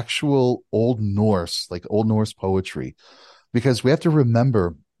the actual Old Norse, like Old Norse poetry, because we have to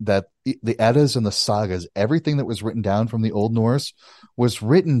remember that the Eddas and the sagas, everything that was written down from the Old Norse was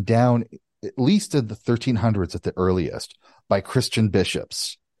written down at least in the 1300s at the earliest by Christian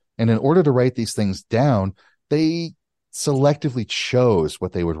bishops. And in order to write these things down, they selectively chose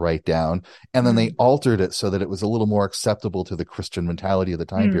what they would write down, and then they altered it so that it was a little more acceptable to the Christian mentality of the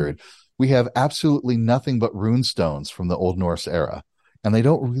time period, we have absolutely nothing but rune stones from the Old Norse era, and they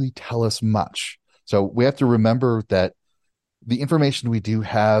don't really tell us much. So we have to remember that the information we do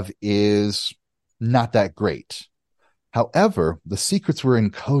have is not that great. However, the secrets were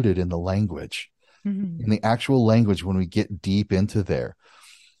encoded in the language, in the actual language when we get deep into there.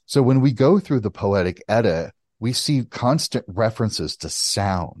 So when we go through the Poetic Edda, we see constant references to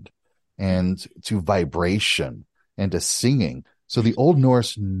sound and to vibration and to singing. So the Old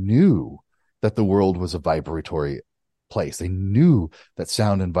Norse knew that the world was a vibratory place. They knew that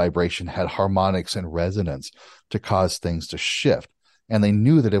sound and vibration had harmonics and resonance to cause things to shift. And they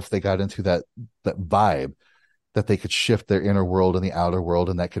knew that if they got into that vibe, that they could shift their inner world and the outer world,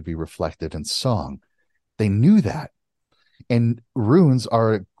 and that could be reflected in song. They knew that. And runes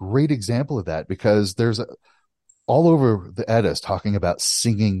are a great example of that, because there's all over the Eddas talking about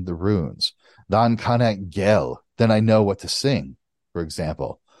singing the runes. Dan kanak gel, then I know what to sing, for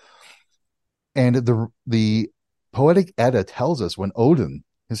example. And the Poetic Edda tells us when Odin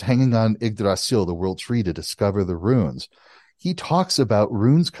is hanging on Yggdrasil, the world tree, to discover the runes, he talks about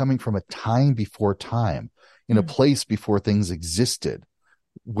runes coming from a time before time, in a place before things existed,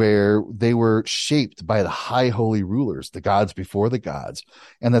 where they were shaped by the high holy rulers, the gods before the gods,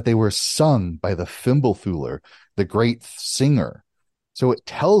 and that they were sung by the Fimbulthulur, the great singer. So it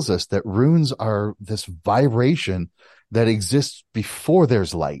tells us that runes are this vibration that exists before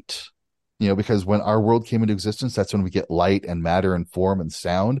there's light. Because when our world came into existence, that's when we get light and matter and form and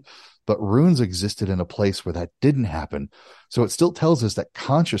sound. But runes existed in a place where that didn't happen. So it still tells us that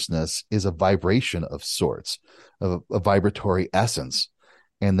consciousness is a vibration of sorts, of a vibratory essence,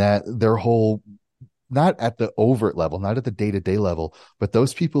 and that their whole, not at the overt level, not at the day-to-day level, but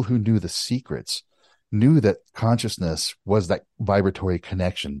those people who knew the secrets knew that consciousness was that vibratory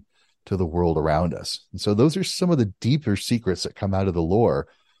connection to the world around us. And so those are some of the deeper secrets that come out of the lore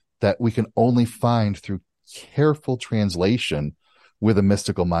that we can only find through careful translation with a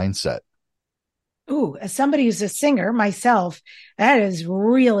mystical mindset. Ooh, as somebody who's a singer myself, that is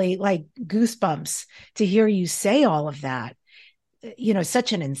really like goosebumps to hear you say all of that.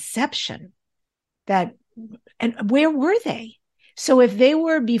 Such an inception and where were they? So if they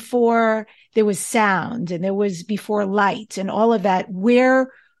were before there was sound and there was before light and all of that,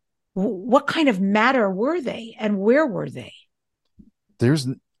 what kind of matter were they and where were they? There's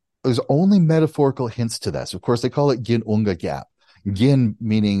only metaphorical hints to this. Of course, they call it Gin Unga Gap. Gin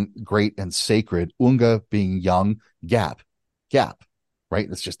meaning great and sacred, Unga being young, gap, right?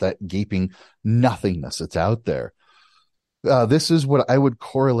 It's just that gaping nothingness that's out there. This is what I would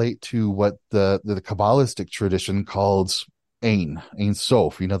correlate to what the Kabbalistic tradition calls Ein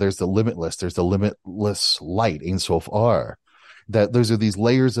Sof. There's the limitless light, Ein Sof Ar. That those are these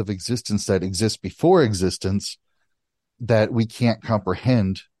layers of existence that exist before existence that we can't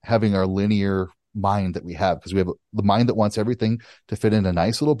comprehend having our linear mind that we have, because we have the mind that wants everything to fit into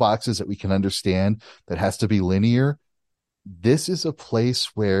nice little boxes that we can understand, that has to be linear. This is a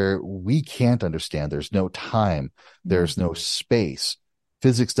place where we can't understand. There's no time. There's no space.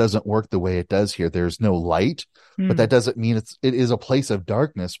 Physics doesn't work the way it does here. There's no light, but that doesn't mean it is a place of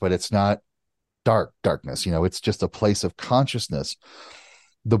darkness, but it's not darkness. It's just a place of consciousness.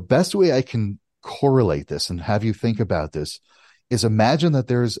 The best way I can correlate this and have you think about this is imagine that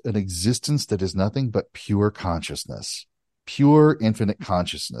there's an existence that is nothing but pure consciousness, pure infinite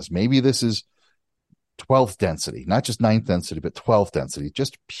consciousness. Maybe this is 12th density, not just 9th density, but 12th density,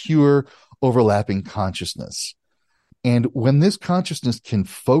 just pure overlapping consciousness. And when this consciousness can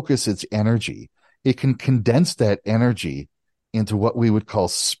focus its energy, it can condense that energy into what we would call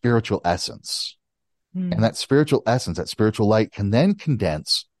spiritual essence. And that spiritual essence, that spiritual light, can then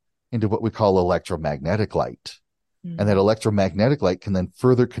condense into what we call electromagnetic light. And that electromagnetic light can then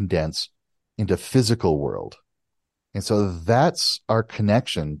further condense into physical world. And so that's our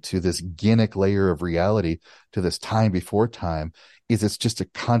connection to this Ginic layer of reality, to this time before time, is it's just a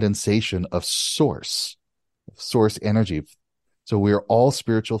condensation of source energy. So we're all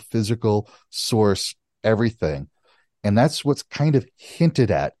spiritual, physical, source, everything. And that's what's kind of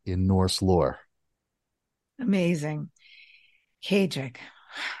hinted at in Norse lore. Amazing. Kadrik,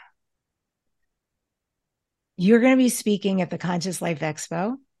 you're going to be speaking at the Conscious Life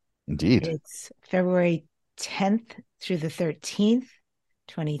Expo. Indeed. It's February 10th through the 13th,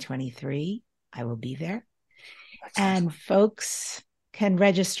 2023. I will be there. Excellent. And folks can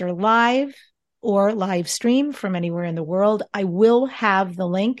register live or live stream from anywhere in the world. I will have the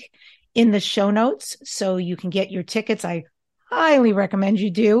link in the show notes so you can get your tickets. I highly recommend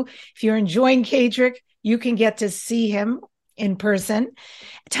you do. If you're enjoying Kadrik, you can get to see him in person.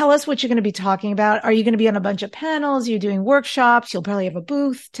 Tell us what you're going to be talking about. Are you going to be on a bunch of panels? You're doing workshops. You'll probably have a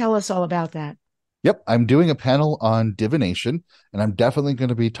booth. Tell us all about that. Yep, I'm doing a panel on divination, and I'm definitely going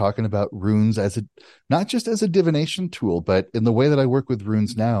to be talking about runes not just as a divination tool, but in the way that I work with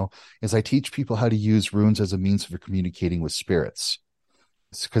runes now is I teach people how to use runes as a means for communicating with spirits.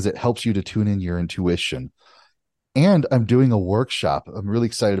 It's because it helps you to tune in your intuition. And I'm doing a workshop. I'm really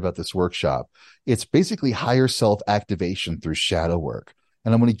excited about this workshop. It's basically higher self activation through shadow work.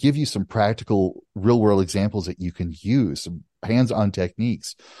 And I'm going to give you some practical real world examples that you can use, some hands-on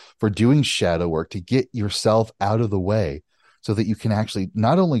techniques for doing shadow work to get yourself out of the way so that you can actually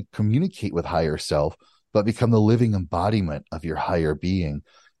not only communicate with higher self, but become the living embodiment of your higher being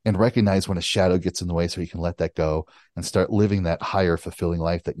and recognize when a shadow gets in the way so you can let that go and start living that higher fulfilling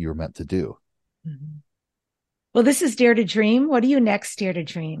life that you were meant to do. Mm-hmm. Well, this is Dare to Dream. What are you next, Dare to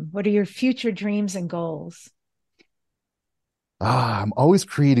Dream? What are your future dreams and goals? I'm always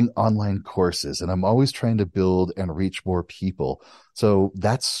creating online courses and I'm always trying to build and reach more people. So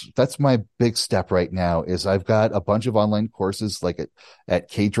that's my big step right now is I've got a bunch of online courses like at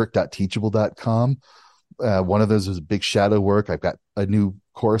kadrick.teachable.com. One of those is big shadow work. I've got a new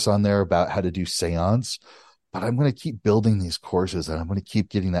course on there about how to do seance, but I'm going to keep building these courses and I'm going to keep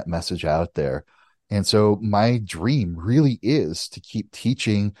getting that message out there. And so my dream really is to keep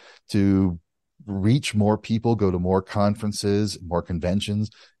teaching, to reach more people, go to more conferences, more conventions,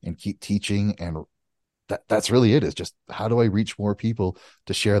 and keep teaching. And that's really it, is just how do I reach more people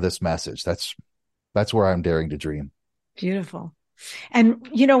to share this message? That's where I'm daring to dream. Beautiful. And,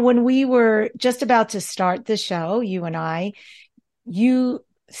 you know, when we were just about to start the show, you and I, you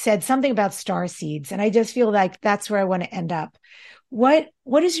said something about star seeds. And I just feel like that's where I want to end up. What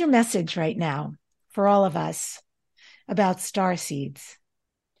is your message right now for all of us about star seeds?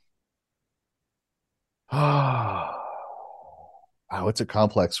 Wow, it's a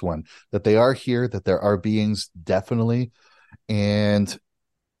complex one. That they are here, that there are beings, definitely. And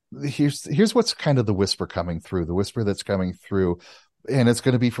here's what's kind of the whisper coming through, the whisper that's coming through, and it's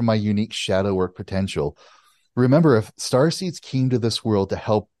going to be from my unique shadow work potential. Remember, if star seeds came to this world to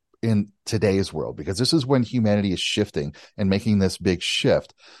help in today's world, because this is when humanity is shifting and making this big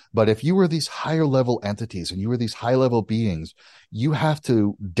shift. But if you were these higher level entities and you were these high level beings, you have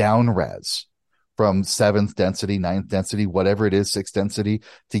to down res from 7th density, 9th density, whatever it is, 6th density,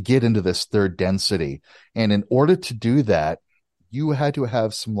 to get into this 3rd density. And in order to do that, you had to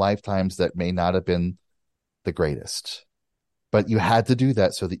have some lifetimes that may not have been the greatest. But you had to do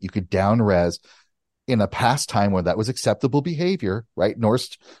that so that you could down res in a past time where that was acceptable behavior, right?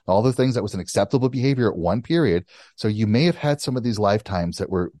 Norse, all the things that was an acceptable behavior at one period. So you may have had some of these lifetimes that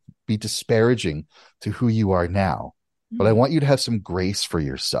be disparaging to who you are now. But I want you to have some grace for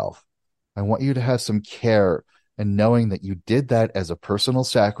yourself. I want you to have some care and knowing that you did that as a personal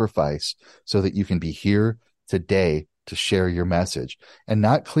sacrifice so that you can be here today to share your message and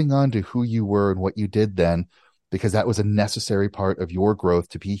not cling on to who you were and what you did then, because that was a necessary part of your growth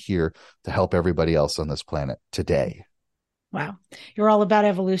to be here to help everybody else on this planet today. Wow. You're all about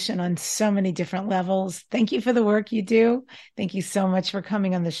evolution on so many different levels. Thank you for the work you do. Thank you so much for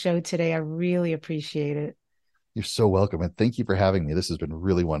coming on the show today. I really appreciate it. You're so welcome. And thank you for having me. This has been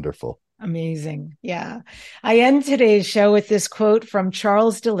really wonderful. Amazing. Yeah. I end today's show with this quote from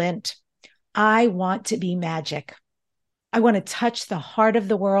Charles DeLint. I want to be magic. I want to touch the heart of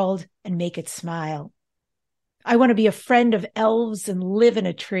the world and make it smile. I want to be a friend of elves and live in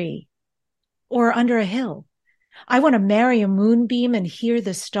a tree or under a hill. I want to marry a moonbeam and hear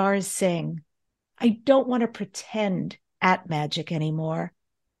the stars sing. I don't want to pretend at magic anymore.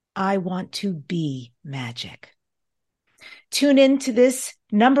 I want to be magic. Tune in to this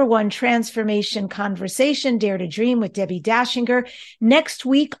 #1 transformation conversation, Dare to Dream with Debbie Dashinger. Next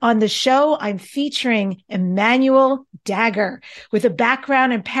week on the show, I'm featuring Emmanuel Dagger with a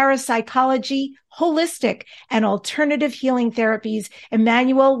background in parapsychology, holistic, and alternative healing therapies.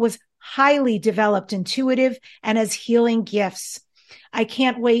 Emmanuel was highly developed, intuitive, and has healing gifts. I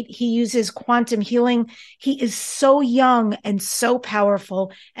can't wait. He uses quantum healing. He is so young and so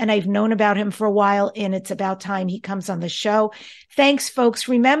powerful, and I've known about him for a while, and it's about time he comes on the show. Thanks, folks.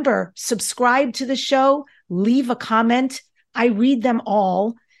 Remember, subscribe to the show, leave a comment. I read them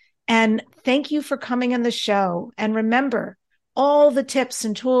all. And thank you for coming on the show. And remember, all the tips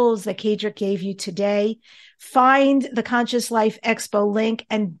and tools that Kadrick gave you today, find the Conscious Life Expo link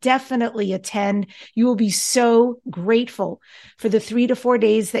and definitely attend. You will be so grateful for the 3 to 4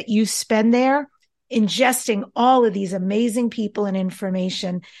 days that you spend there ingesting all of these amazing people and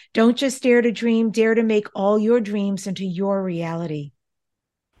information. Don't just dare to dream, dare to make all your dreams into your reality.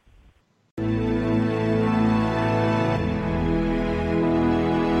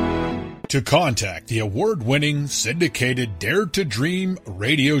 To contact the award-winning syndicated Dare to Dream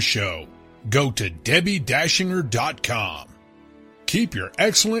radio show, go to DebbieDashinger.com. Keep your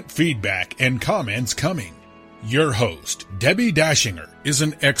excellent feedback and comments coming. Your host, Debbie Dashinger, is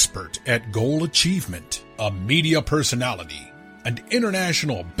an expert at goal achievement, a media personality, an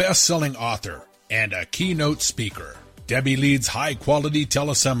international best-selling author, and a keynote speaker. Debbie leads high-quality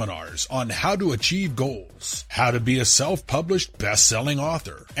teleseminars on how to achieve goals, how to be a self-published best-selling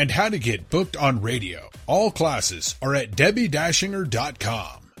author, and how to get booked on radio. All classes are at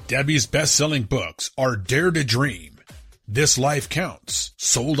DebbieDashinger.com. Debbie's best-selling books are Dare to Dream, This Life Counts,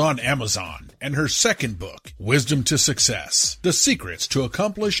 sold on Amazon, and her second book, Wisdom to Success, The Secrets to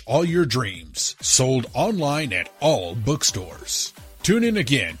Accomplish All Your Dreams, sold online at all bookstores. Tune in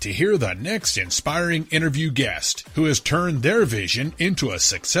again to hear the next inspiring interview guest who has turned their vision into a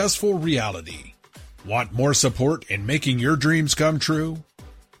successful reality. Want more support in making your dreams come true?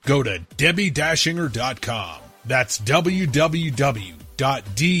 Go to DebbieDashinger.com. That's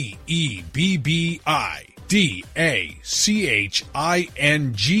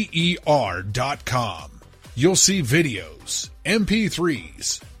www.DebbieDashinger.com. You'll see videos,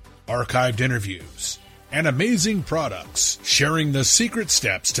 MP3s, archived interviews, and amazing products sharing the secret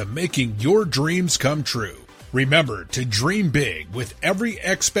steps to making your dreams come true. Remember to dream big with every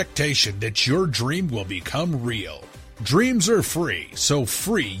expectation that your dream will become real. Dreams are free, so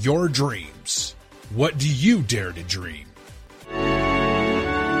free your dreams. What do you dare to dream?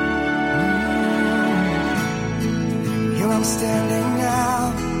 Here I'm standing